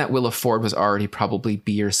 And in that Willa Ford was already probably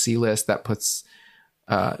B or C-list. That puts,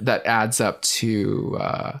 that adds up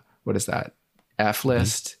to, what is that?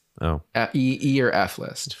 F-list? Oh. E or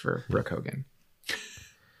F-list for Brooke Hogan.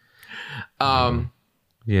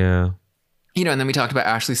 Yeah. And then we talked about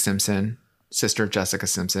Ashley Simpson, sister of Jessica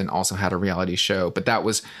Simpson, also had a reality show, but that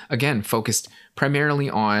was again focused primarily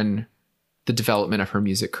on the development of her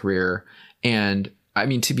music career. And I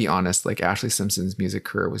mean, to be honest, like Ashley Simpson's music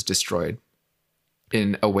career was destroyed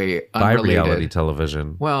in a way unrelated. By reality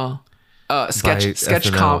television. Well,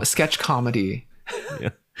 sketch comedy. Yeah.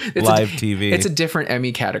 Live TV. It's a different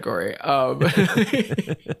Emmy category.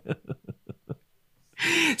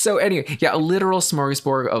 So anyway, a literal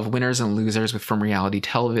smorgasbord of winners and losers from reality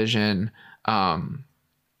television.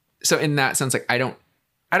 So in that sense, like I don't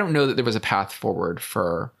know that there was a path forward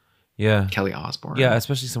for Kelly Osbourne. Yeah,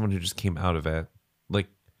 especially someone who just came out of it, like,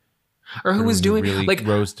 or who was doing really like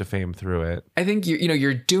rose to fame through it. I think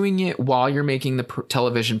you're doing it while you're making the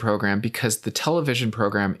television program because the television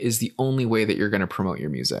program is the only way that you're going to promote your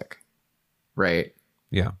music, right?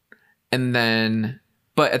 Yeah, and then,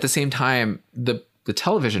 but at the same time, the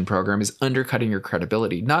television program is undercutting your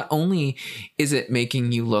credibility. Not only is it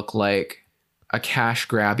making you look like a cash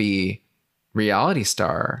grabby reality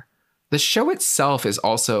star, the show itself is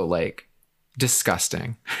also like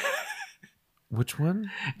disgusting. Which one?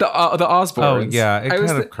 The Osbournes. Oh yeah, it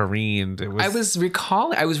kind of careened. I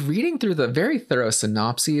was reading through the very thorough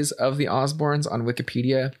synopses of the Osbournes on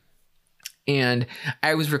Wikipedia, and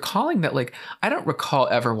I was recalling that, like, I don't recall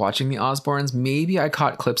ever watching the Osbournes. Maybe I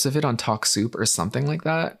caught clips of it on Talk Soup or something like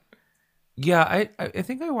that. Yeah, I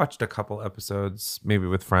think I watched a couple episodes, maybe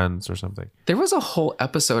with friends or something. There was a whole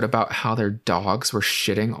episode about how their dogs were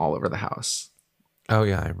shitting all over the house. Oh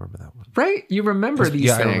yeah, I remember that one. Right? You remember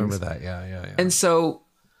these things. Yeah, I remember that. Yeah. And so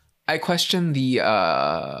I question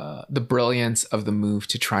the brilliance of the move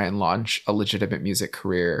to try and launch a legitimate music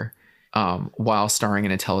career while starring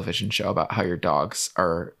in a television show about how your dogs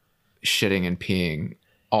are shitting and peeing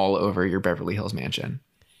all over your Beverly Hills mansion.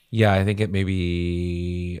 Yeah, I think it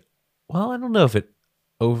maybe... Well, I don't know if it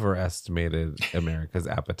overestimated America's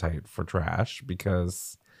appetite for trash,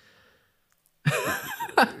 because...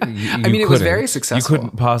 I mean, it was very successful. You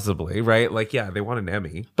couldn't possibly, right? Like, yeah, they won an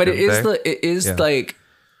Emmy. But it is like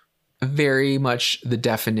very much the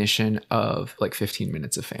definition of like 15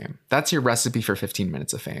 minutes of fame. That's your recipe for 15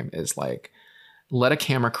 minutes of fame, is like, let a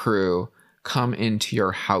camera crew come into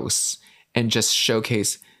your house and just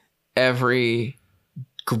showcase every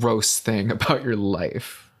gross thing about your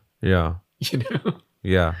life. Yeah. You know?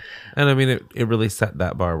 Yeah. And I mean, it really set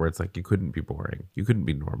that bar where it's like, you couldn't be boring. You couldn't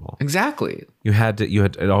be normal. Exactly.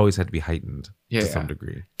 It always had to be heightened to some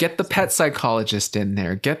degree. Get the pet psychologist in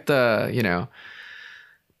there. Get the, anyway,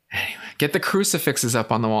 get the crucifixes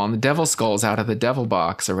up on the wall and the devil skulls out of the devil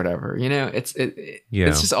box or whatever. It's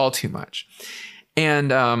just all too much. And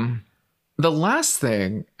the last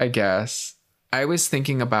thing, I guess, I was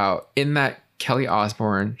thinking about in that Kelly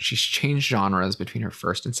Osbourne, she's changed genres between her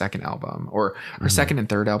first and second album, or her second and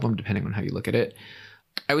third album, depending on how you look at it.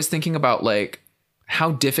 I was thinking about like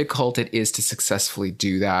how difficult it is to successfully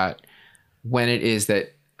do that when it is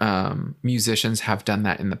that musicians have done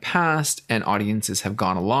that in the past and audiences have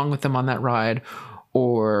gone along with them on that ride,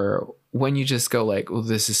 or when you just go like, well,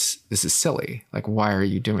 this is silly. Like, why are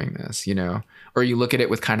you doing this? Or you look at it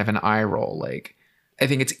with kind of an eye roll. Like, I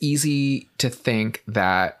think it's easy to think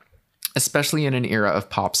that, especially in an era of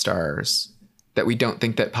pop stars, that we don't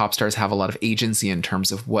think that pop stars have a lot of agency in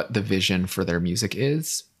terms of what the vision for their music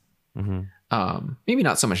is. Mm-hmm. Maybe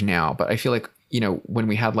not so much now, but I feel like, when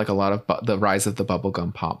we had like a lot of the rise of the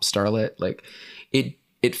bubblegum pop starlet, like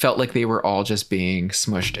it felt like they were all just being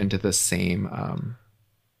smushed into the same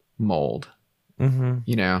mold, mm-hmm.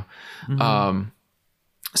 Mm-hmm.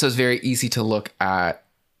 So it's very easy to look at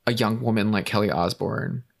a young woman like Kelly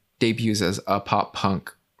Osbourne debuts as a pop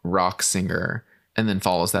punk rock singer and then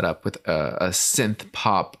follows that up with a synth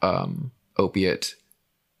pop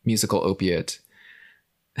musical opiate.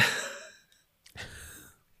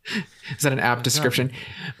 Is that an apt description?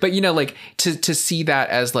 But like to see that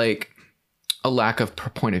as like a lack of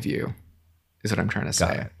point of view is what I'm trying to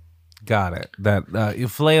say. Got it. That you're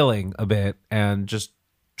flailing a bit and just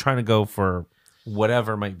trying to go for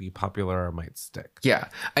whatever might be popular or might stick. Yeah.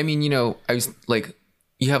 I mean, I was like,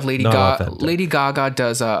 you have Lady Gaga. Lady Gaga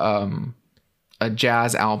does a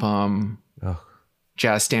jazz album,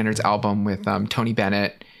 jazz standards album with Tony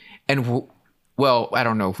Bennett, and well, I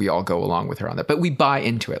don't know if we all go along with her on that, but we buy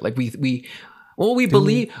into it. Like we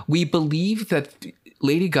believe that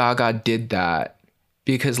Lady Gaga did that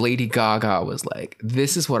because Lady Gaga was like,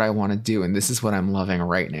 this is what I want to do, and this is what I'm loving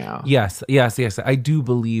right now. Yes. I do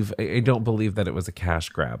believe. I don't believe that it was a cash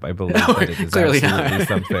grab. I believe that it is clearly absolutely not.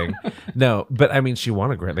 something. No, but I mean, they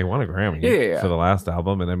won a Grammy for the last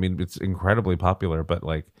album, and I mean, it's incredibly popular. But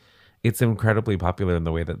like, it's incredibly popular in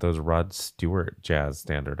the way that those Rod Stewart jazz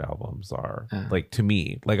standard albums are. Like, to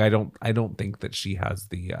me, like I don't think that she has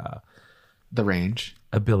the range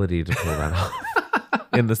ability to pull that off.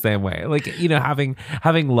 In the same way, like, having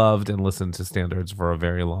loved and listened to standards for a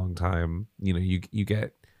very long time, you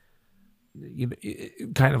get,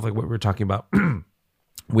 kind of like what we were talking about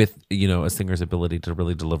with, a singer's ability to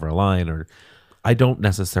really deliver a line. Or I don't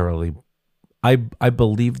necessarily, I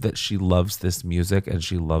believe that she loves this music and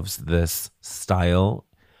she loves this style.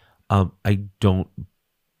 I don't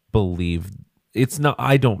believe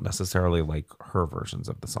I don't necessarily like her versions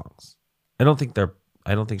of the songs. I don't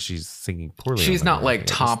think she's singing poorly. She's not like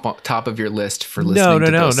top of your list for listening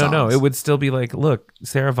to those songs. No. It would still be like, look,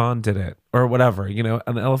 Sarah Vaughan did it or whatever, and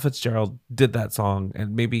Ella Fitzgerald did that song.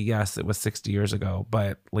 And maybe, yes, it was 60 years ago,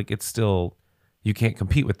 but like, it's still, you can't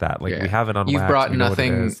compete with that. Like, we have it on You've wax. brought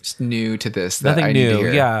nothing new to this. Nothing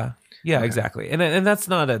new. Yeah. Yeah, Okay. exactly. And that's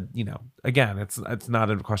not a, again, it's not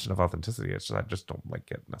a question of authenticity. It's just I just don't like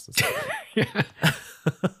it necessarily. Yeah.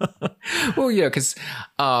 Well, yeah, because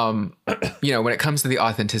when it comes to the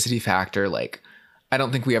authenticity factor, like I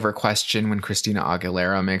don't think we ever question when Christina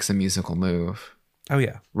Aguilera makes a musical move. Oh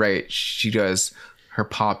yeah. Right. She does her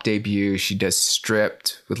pop debut. She does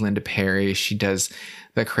Stripped with Linda Perry. She does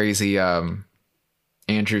the crazy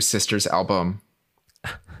Andrew Sisters album.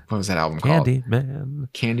 What was that album called? Candyman.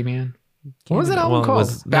 Candyman. What was that album Well, it called?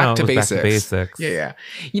 was- Back no, to it was Back Basics. to Basics.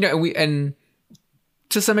 Yeah. And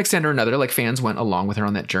to some extent or another, like fans went along with her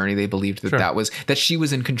on that journey. They believed that Sure. that she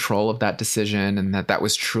was in control of that decision and that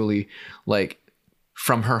was truly like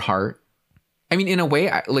from her heart. I mean, in a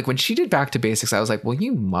way, like when she did Back to Basics, I was like, well,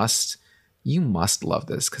 you must love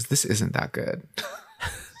this because this isn't that good.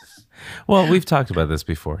 Well, we've talked about this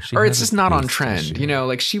before. Or has it's a just not on taste trend. issue.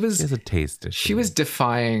 Like she She has a taste issue. she was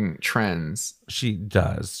defying trends. She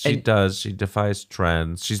does. She And- does. She defies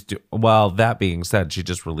trends. Well, that being said, she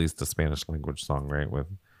just released a Spanish language song, right, with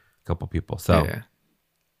a couple people. So Yeah.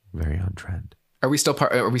 very on trend. Are we still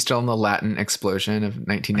in the Latin explosion of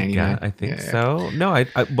 1999? Yeah, I think so. No,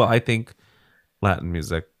 I think Latin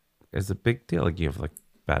music is a big deal. Like you have like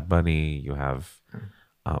Bad Bunny, you have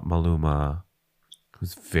Maluma,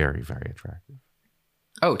 who's very, very attractive.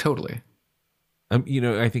 Oh, totally.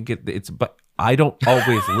 I think it's, but I don't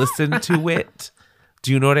always listen to it.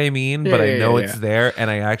 Do you know what I mean? But I know it's there, and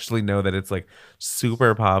I actually know that it's like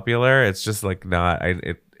super popular. It's just like not.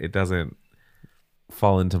 It doesn't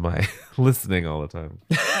fall into my listening all the time.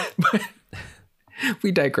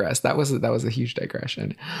 We digress. That was a huge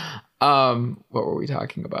digression. What were we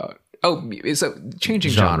talking about? Oh, so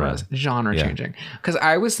changing genres, genre Yeah. changing. Because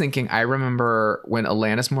I was thinking, I remember when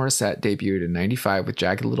Alanis Morissette debuted in '95 with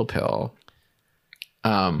Jagged Little Pill.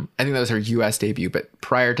 I think that was her U.S. debut, but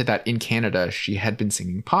prior to that, in Canada, she had been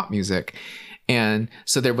singing pop music, and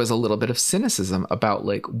so there was a little bit of cynicism about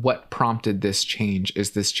like what prompted this change.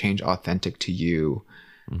 Is this change authentic to you?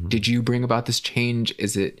 Did you bring about this change?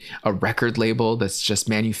 Is it a record label that's just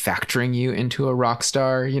manufacturing you into a rock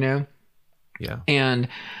star? Yeah. And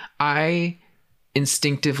I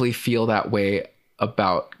instinctively feel that way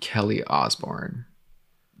about Kelly Osbourne.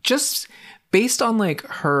 Just based on like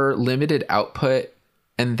her limited output,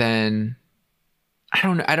 and then I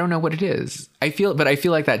don't know what it is. I feel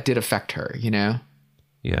like that did affect her, Yeah.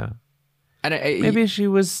 And Maybe she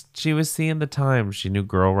was seeing the time. She knew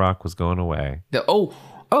girl rock was going away.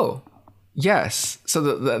 Oh, yes. So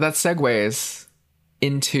that segues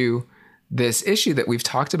into this issue that we've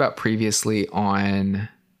talked about previously on.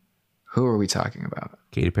 Who are we talking about?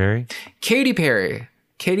 Katy Perry. Katy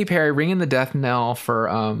Perry ringing the death knell for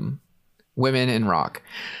women in rock.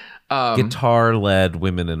 Guitar-led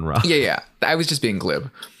women in rock. Yeah. I was just being glib.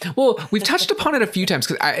 Well, we've touched upon it a few times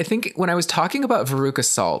because I think when I was talking about Veruca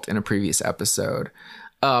Salt in a previous episode,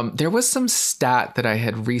 there was some stat that I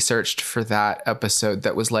had researched for that episode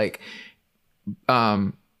that was like,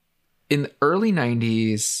 in the early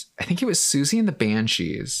 90s, I think it was Susie and the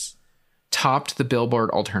Banshees topped the Billboard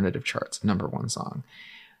alternative charts, #1 song.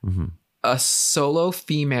 Mm-hmm. A solo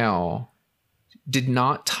female did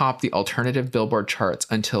not top the alternative Billboard charts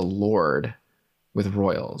until Lorde with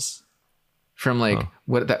Royals from like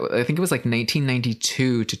I think it was like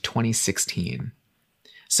 1992 to 2016.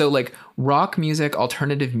 So like rock music,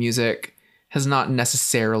 alternative music has not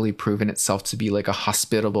necessarily proven itself to be like a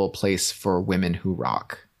hospitable place for women who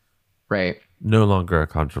rock, right? No longer a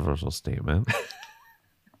controversial statement.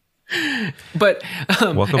 But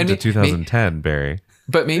Welcome to 2010, Barry.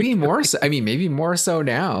 But maybe more so. I mean, maybe more so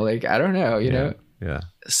now. Like I don't know. You know, Yeah.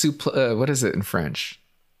 what is it in French?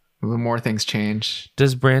 The more things change.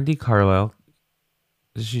 Does Brandy Carlisle?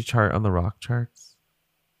 Does she chart on the rock charts?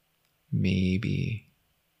 Maybe.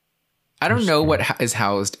 I don't know what is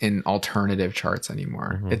housed in alternative charts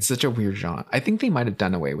anymore. Mm-hmm. It's such a weird genre. I think they might have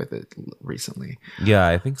done away with it recently. Yeah,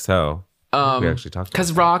 I think so. We actually talked about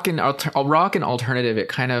Because that. rock and alternative, it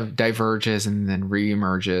kind of diverges and then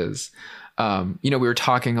reemerges. We were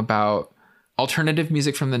talking about alternative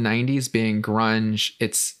music from the 90s being grunge.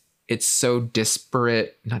 It's so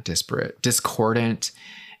discordant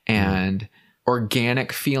and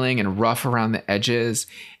organic feeling and rough around the edges.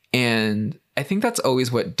 And I think that's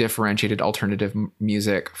always what differentiated alternative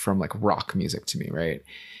music from like rock music to me, right?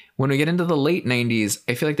 When we get into the late 90s,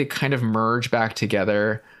 I feel like they kind of merge back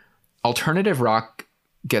together. Alternative rock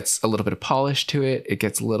gets a little bit of polish to it. It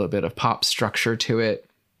gets a little bit of pop structure to it.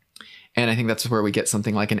 And I think that's where we get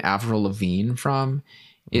something like an Avril Lavigne from,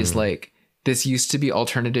 is like, this used to be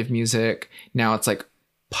alternative music. Now it's like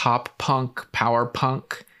pop punk, power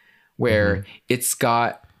punk, where it's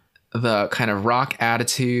got the kind of rock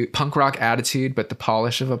attitude, punk rock attitude, but the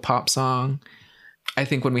polish of a pop song. I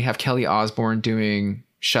think when we have Kelly Osbourne doing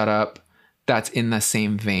Shut Up, that's in the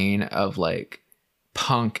same vein of like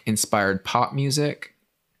punk inspired pop music.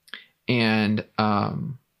 And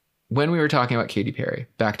when we were talking about Katy Perry,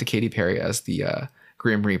 back to Katy Perry as the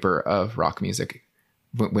Grim Reaper of rock music,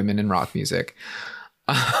 women in rock music.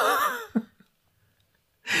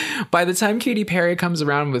 By the time Katy Perry comes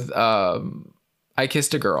around with I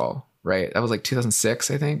Kissed a Girl, right? That was like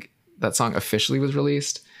 2006, I think. That song officially was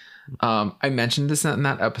released. I mentioned this in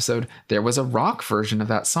that episode. There was a rock version of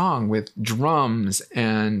that song with drums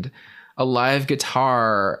and a live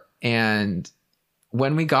guitar. And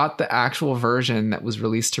when we got the actual version that was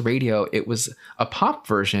released to radio, it was a pop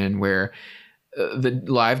version where the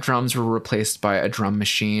live drums were replaced by a drum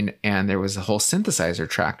machine and there was a whole synthesizer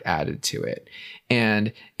track added to it.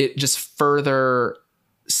 And it just further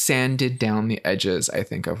sanded down the edges, I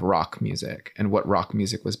think, of rock music and what rock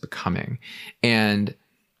music was becoming. And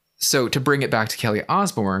so to bring it back to Kelly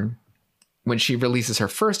Osbourne, when she releases her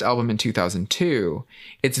first album in 2002,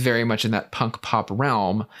 it's very much in that punk pop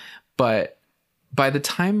realm. But by the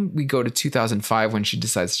time we go to 2005, when she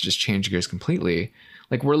decides to just change gears completely,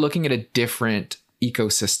 like we're looking at a different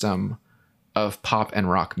ecosystem of pop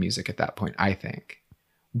and rock music at that point, I think,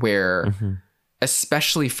 where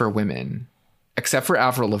especially for women, except for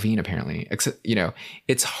Avril Lavigne, apparently,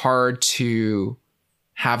 it's hard to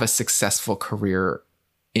have a successful career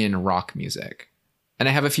in rock music. And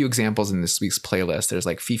I have a few examples in this week's playlist. There's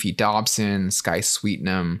like Fifi Dobson, Sky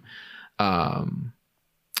Sweetnam,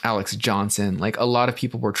 Alex Johnson. Like a lot of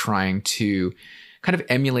people were trying to kind of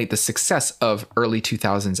emulate the success of early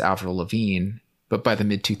 2000s Avril Lavigne. But by the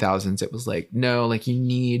mid 2000s, it was like, no, like you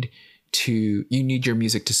need your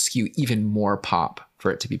music to skew even more pop for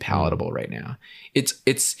it to be palatable right now. It's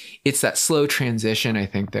that slow transition, I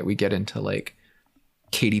think, that we get into like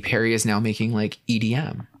Katy Perry is now making like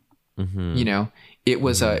EDM. It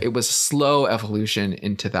was a slow evolution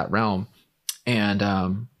into that realm. And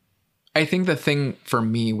I think the thing for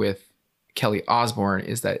me with Kelly Osbourne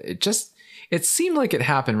is that it seemed like it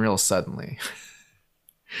happened real suddenly.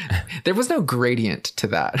 There was no gradient to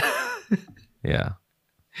that. Yeah.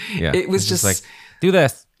 It was just like, do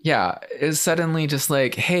this. Yeah. It was suddenly just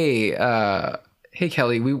like, hey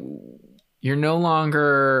Kelly, you're no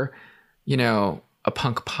longer, a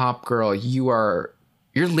punk pop girl.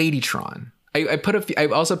 you're Ladytron. I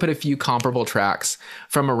also put a few comparable tracks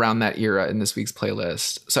from around that era in this week's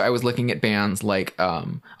playlist. So I was looking at bands like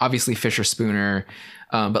obviously Fisher Spooner,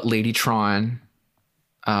 but Ladytron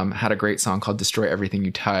had a great song called "Destroy Everything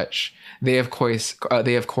You Touch." They of course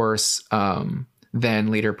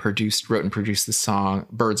then later wrote and produced the song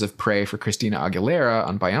 "Birds of Prey" for Christina Aguilera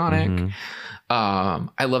on Bionic.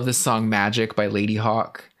 I love this song "Magic" by Lady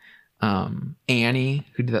Hawk. Annie,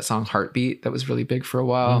 who did that song "Heartbeat," that was really big for a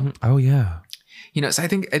while. Oh yeah. So I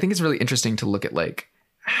think it's really interesting to look at like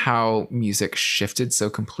how music shifted so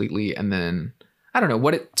completely, and then I don't know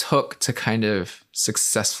what it took to kind of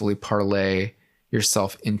successfully parlay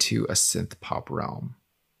yourself into a synth pop realm.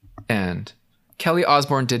 And Kelly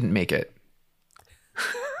Osbourne didn't make it.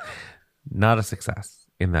 Not a success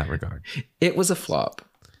in that regard. It was a flop.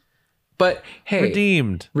 But hey,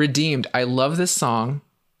 redeemed. I love this song.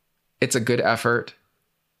 It's a good effort.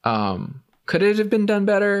 Could it have been done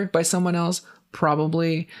better by someone else?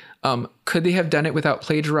 Probably. Could they have done it without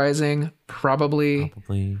plagiarizing? Probably.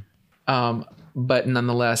 But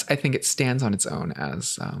nonetheless, I think it stands on its own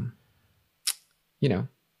as,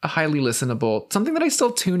 a highly listenable, something that I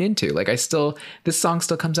still tune into. Like this song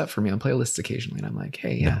still comes up for me on playlists occasionally. And I'm like,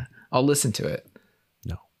 hey, yeah, I'll listen to it.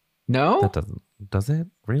 No? That does it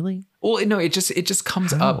really? Well, no, it just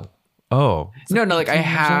comes up. Oh, no, like I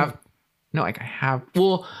have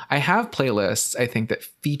playlists, I think, that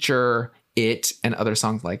feature it and other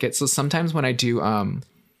songs like it. So sometimes when I do,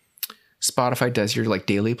 Spotify does your like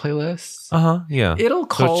daily playlists. Yeah. It'll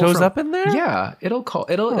call. So it shows up in there? Yeah. It'll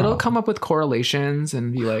come up with correlations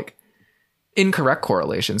and be like incorrect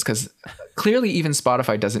correlations. Cause clearly even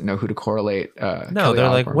Spotify doesn't know who to correlate. No, Kelly they're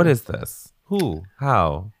Osbourne like, what with. is this? Who?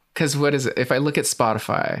 How? Cause what is it? If I look at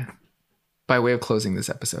Spotify, by way of closing this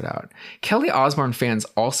episode out, Kelly Osbourne fans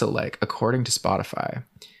also like, according to Spotify,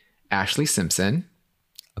 Ashley Simpson.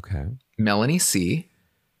 Okay. Melanie C.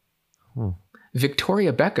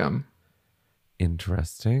 Victoria Beckham.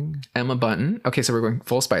 Interesting. Emma Bunton. Okay, so we're going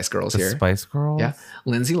full Spice Girls here. Spice Girls? Yeah.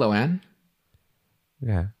 Lindsay Lohan.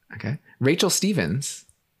 Yeah. Okay. Rachel Stevens.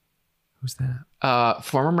 Who's that?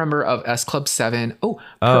 Former member of S Club 7.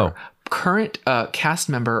 Current cast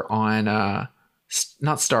member on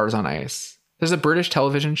not Stars on Ice. There's a British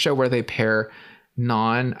television show where they pair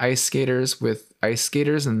non-ice skaters with ice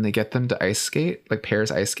skaters and they get them to ice skate, like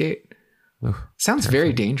pairs ice skate. Oof, Sounds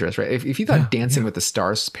very dangerous, right? If you thought Dancing with the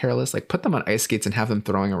Stars was perilous, like put them on ice skates and have them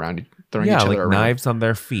throwing each other like around. knives on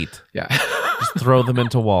their feet. Yeah. Just throw them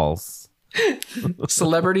into walls.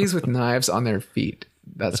 Celebrities with knives on their feet.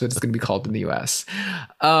 That's what it's going to be called in the US.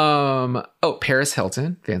 Paris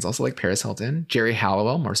Hilton. Fans also like Paris Hilton. Jerry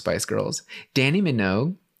Halliwell, more Spice Girls. Danny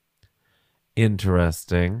Minogue.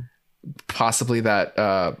 Interesting. Possibly that.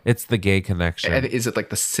 It's the gay connection. Is it like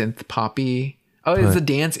the synth poppy? Oh, it's the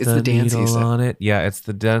dance. It's the dance needle on it. Yeah, it's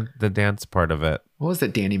the dance part of it. What was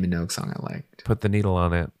that Danny Minogue song I liked? Put the needle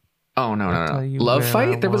on it. Oh, no. Love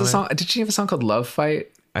Fight? There was a song. Did she have a song called Love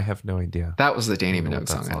Fight? I have no idea. That was the Danny Minogue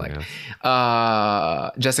song I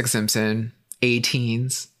liked. Jessica Simpson,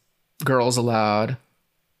 A-Teens, Girls Aloud,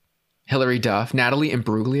 Hilary Duff, Natalie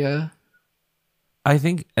Imbruglia. I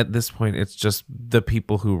think at this point it's just the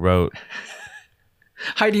people who wrote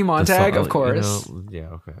Heidi Montag, of course. Yeah,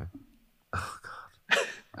 okay. Oh God.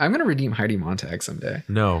 I'm gonna redeem Heidi Montag someday.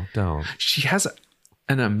 No, don't. She has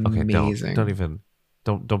an amazing. Don't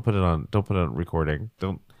put it on. Don't put it on recording.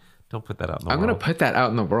 Don't put that out in the world. I'm gonna put that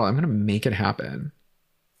out in the world. I'm gonna make it happen.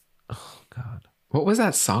 Oh God. What was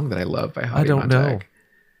that song that I love by Heidi I don't Montag? know.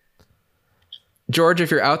 George,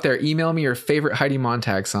 if you're out there, email me your favorite Heidi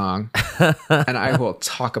Montag song and I will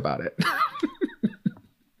talk about it.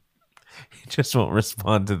 He just won't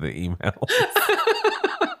respond to the email.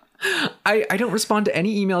 I don't respond to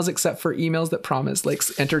any emails except for emails that promise like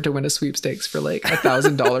enter to win a sweepstakes for like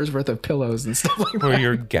 $1,000 worth of pillows and stuff like that. Where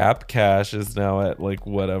your Gap cash is now at like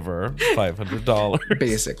whatever, $500.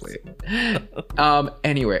 Basically.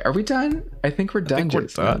 Anyway, are we done? I think we're done,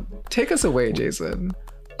 Jason. We're done. Take us away, Jason.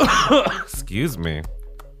 Excuse me.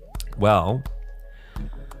 Well,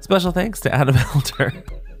 special thanks to Adam Elder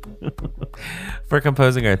for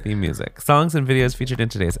composing our theme music. Songs and videos featured in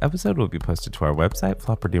today's episode will be posted to our website,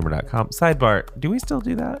 flopperdumer.com. Sidebar, do we still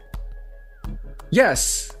do that?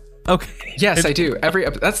 Yes. Okay. Yes, I do.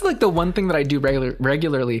 That's like the one thing that I do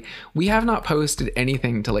regularly. We have not posted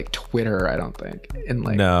anything to like Twitter, I don't think. In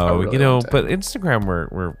like but Instagram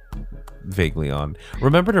we're vaguely on.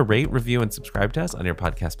 Remember to rate, review, and subscribe to us on your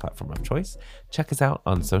podcast platform of choice. Check us out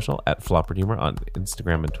on social at flopperdumer on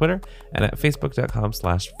Instagram and Twitter, and at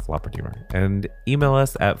facebook.com/flopperdumer. And email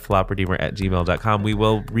us at flopperdumer@gmail.com. We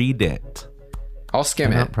will read it. I'll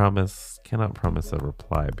skim it. Cannot promise a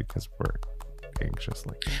reply because we're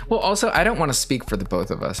anxiously. Well, also, I don't want to speak for the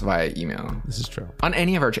both of us via email. This is true. On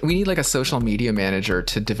any of our, we need like a social media manager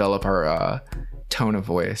to develop our tone of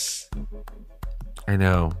voice. I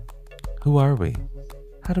know. Who are we?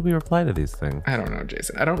 How do we reply to these things? I don't know,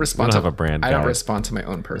 Jason. I don't respond. We don't have a brand. I don't respond to my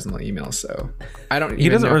own personal emails, so I don't. He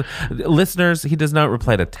doesn't. Listeners, he does not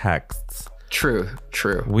reply to texts. True.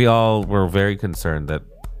 We all were very concerned that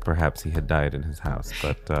perhaps he had died in his house,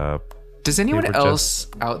 but. Does anyone else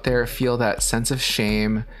out there feel that sense of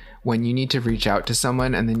shame when you need to reach out to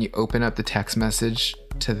someone and then you open up the text message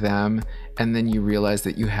to them and then you realize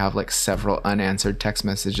that you have like several unanswered text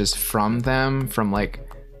messages from them from like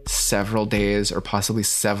several days or possibly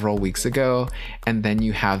several weeks ago, and then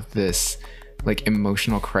you have this like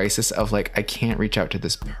emotional crisis of like, I can't reach out to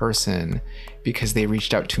this person because they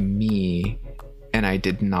reached out to me and I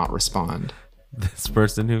did not respond. This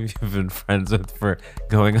person who you've been friends with for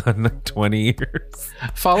going on like 20 years.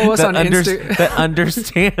 Follow us on Instagram. That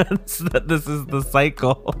understands that this is the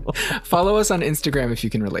cycle. Follow us on Instagram if you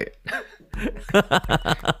can relate.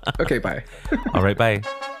 Okay, bye. All right, bye.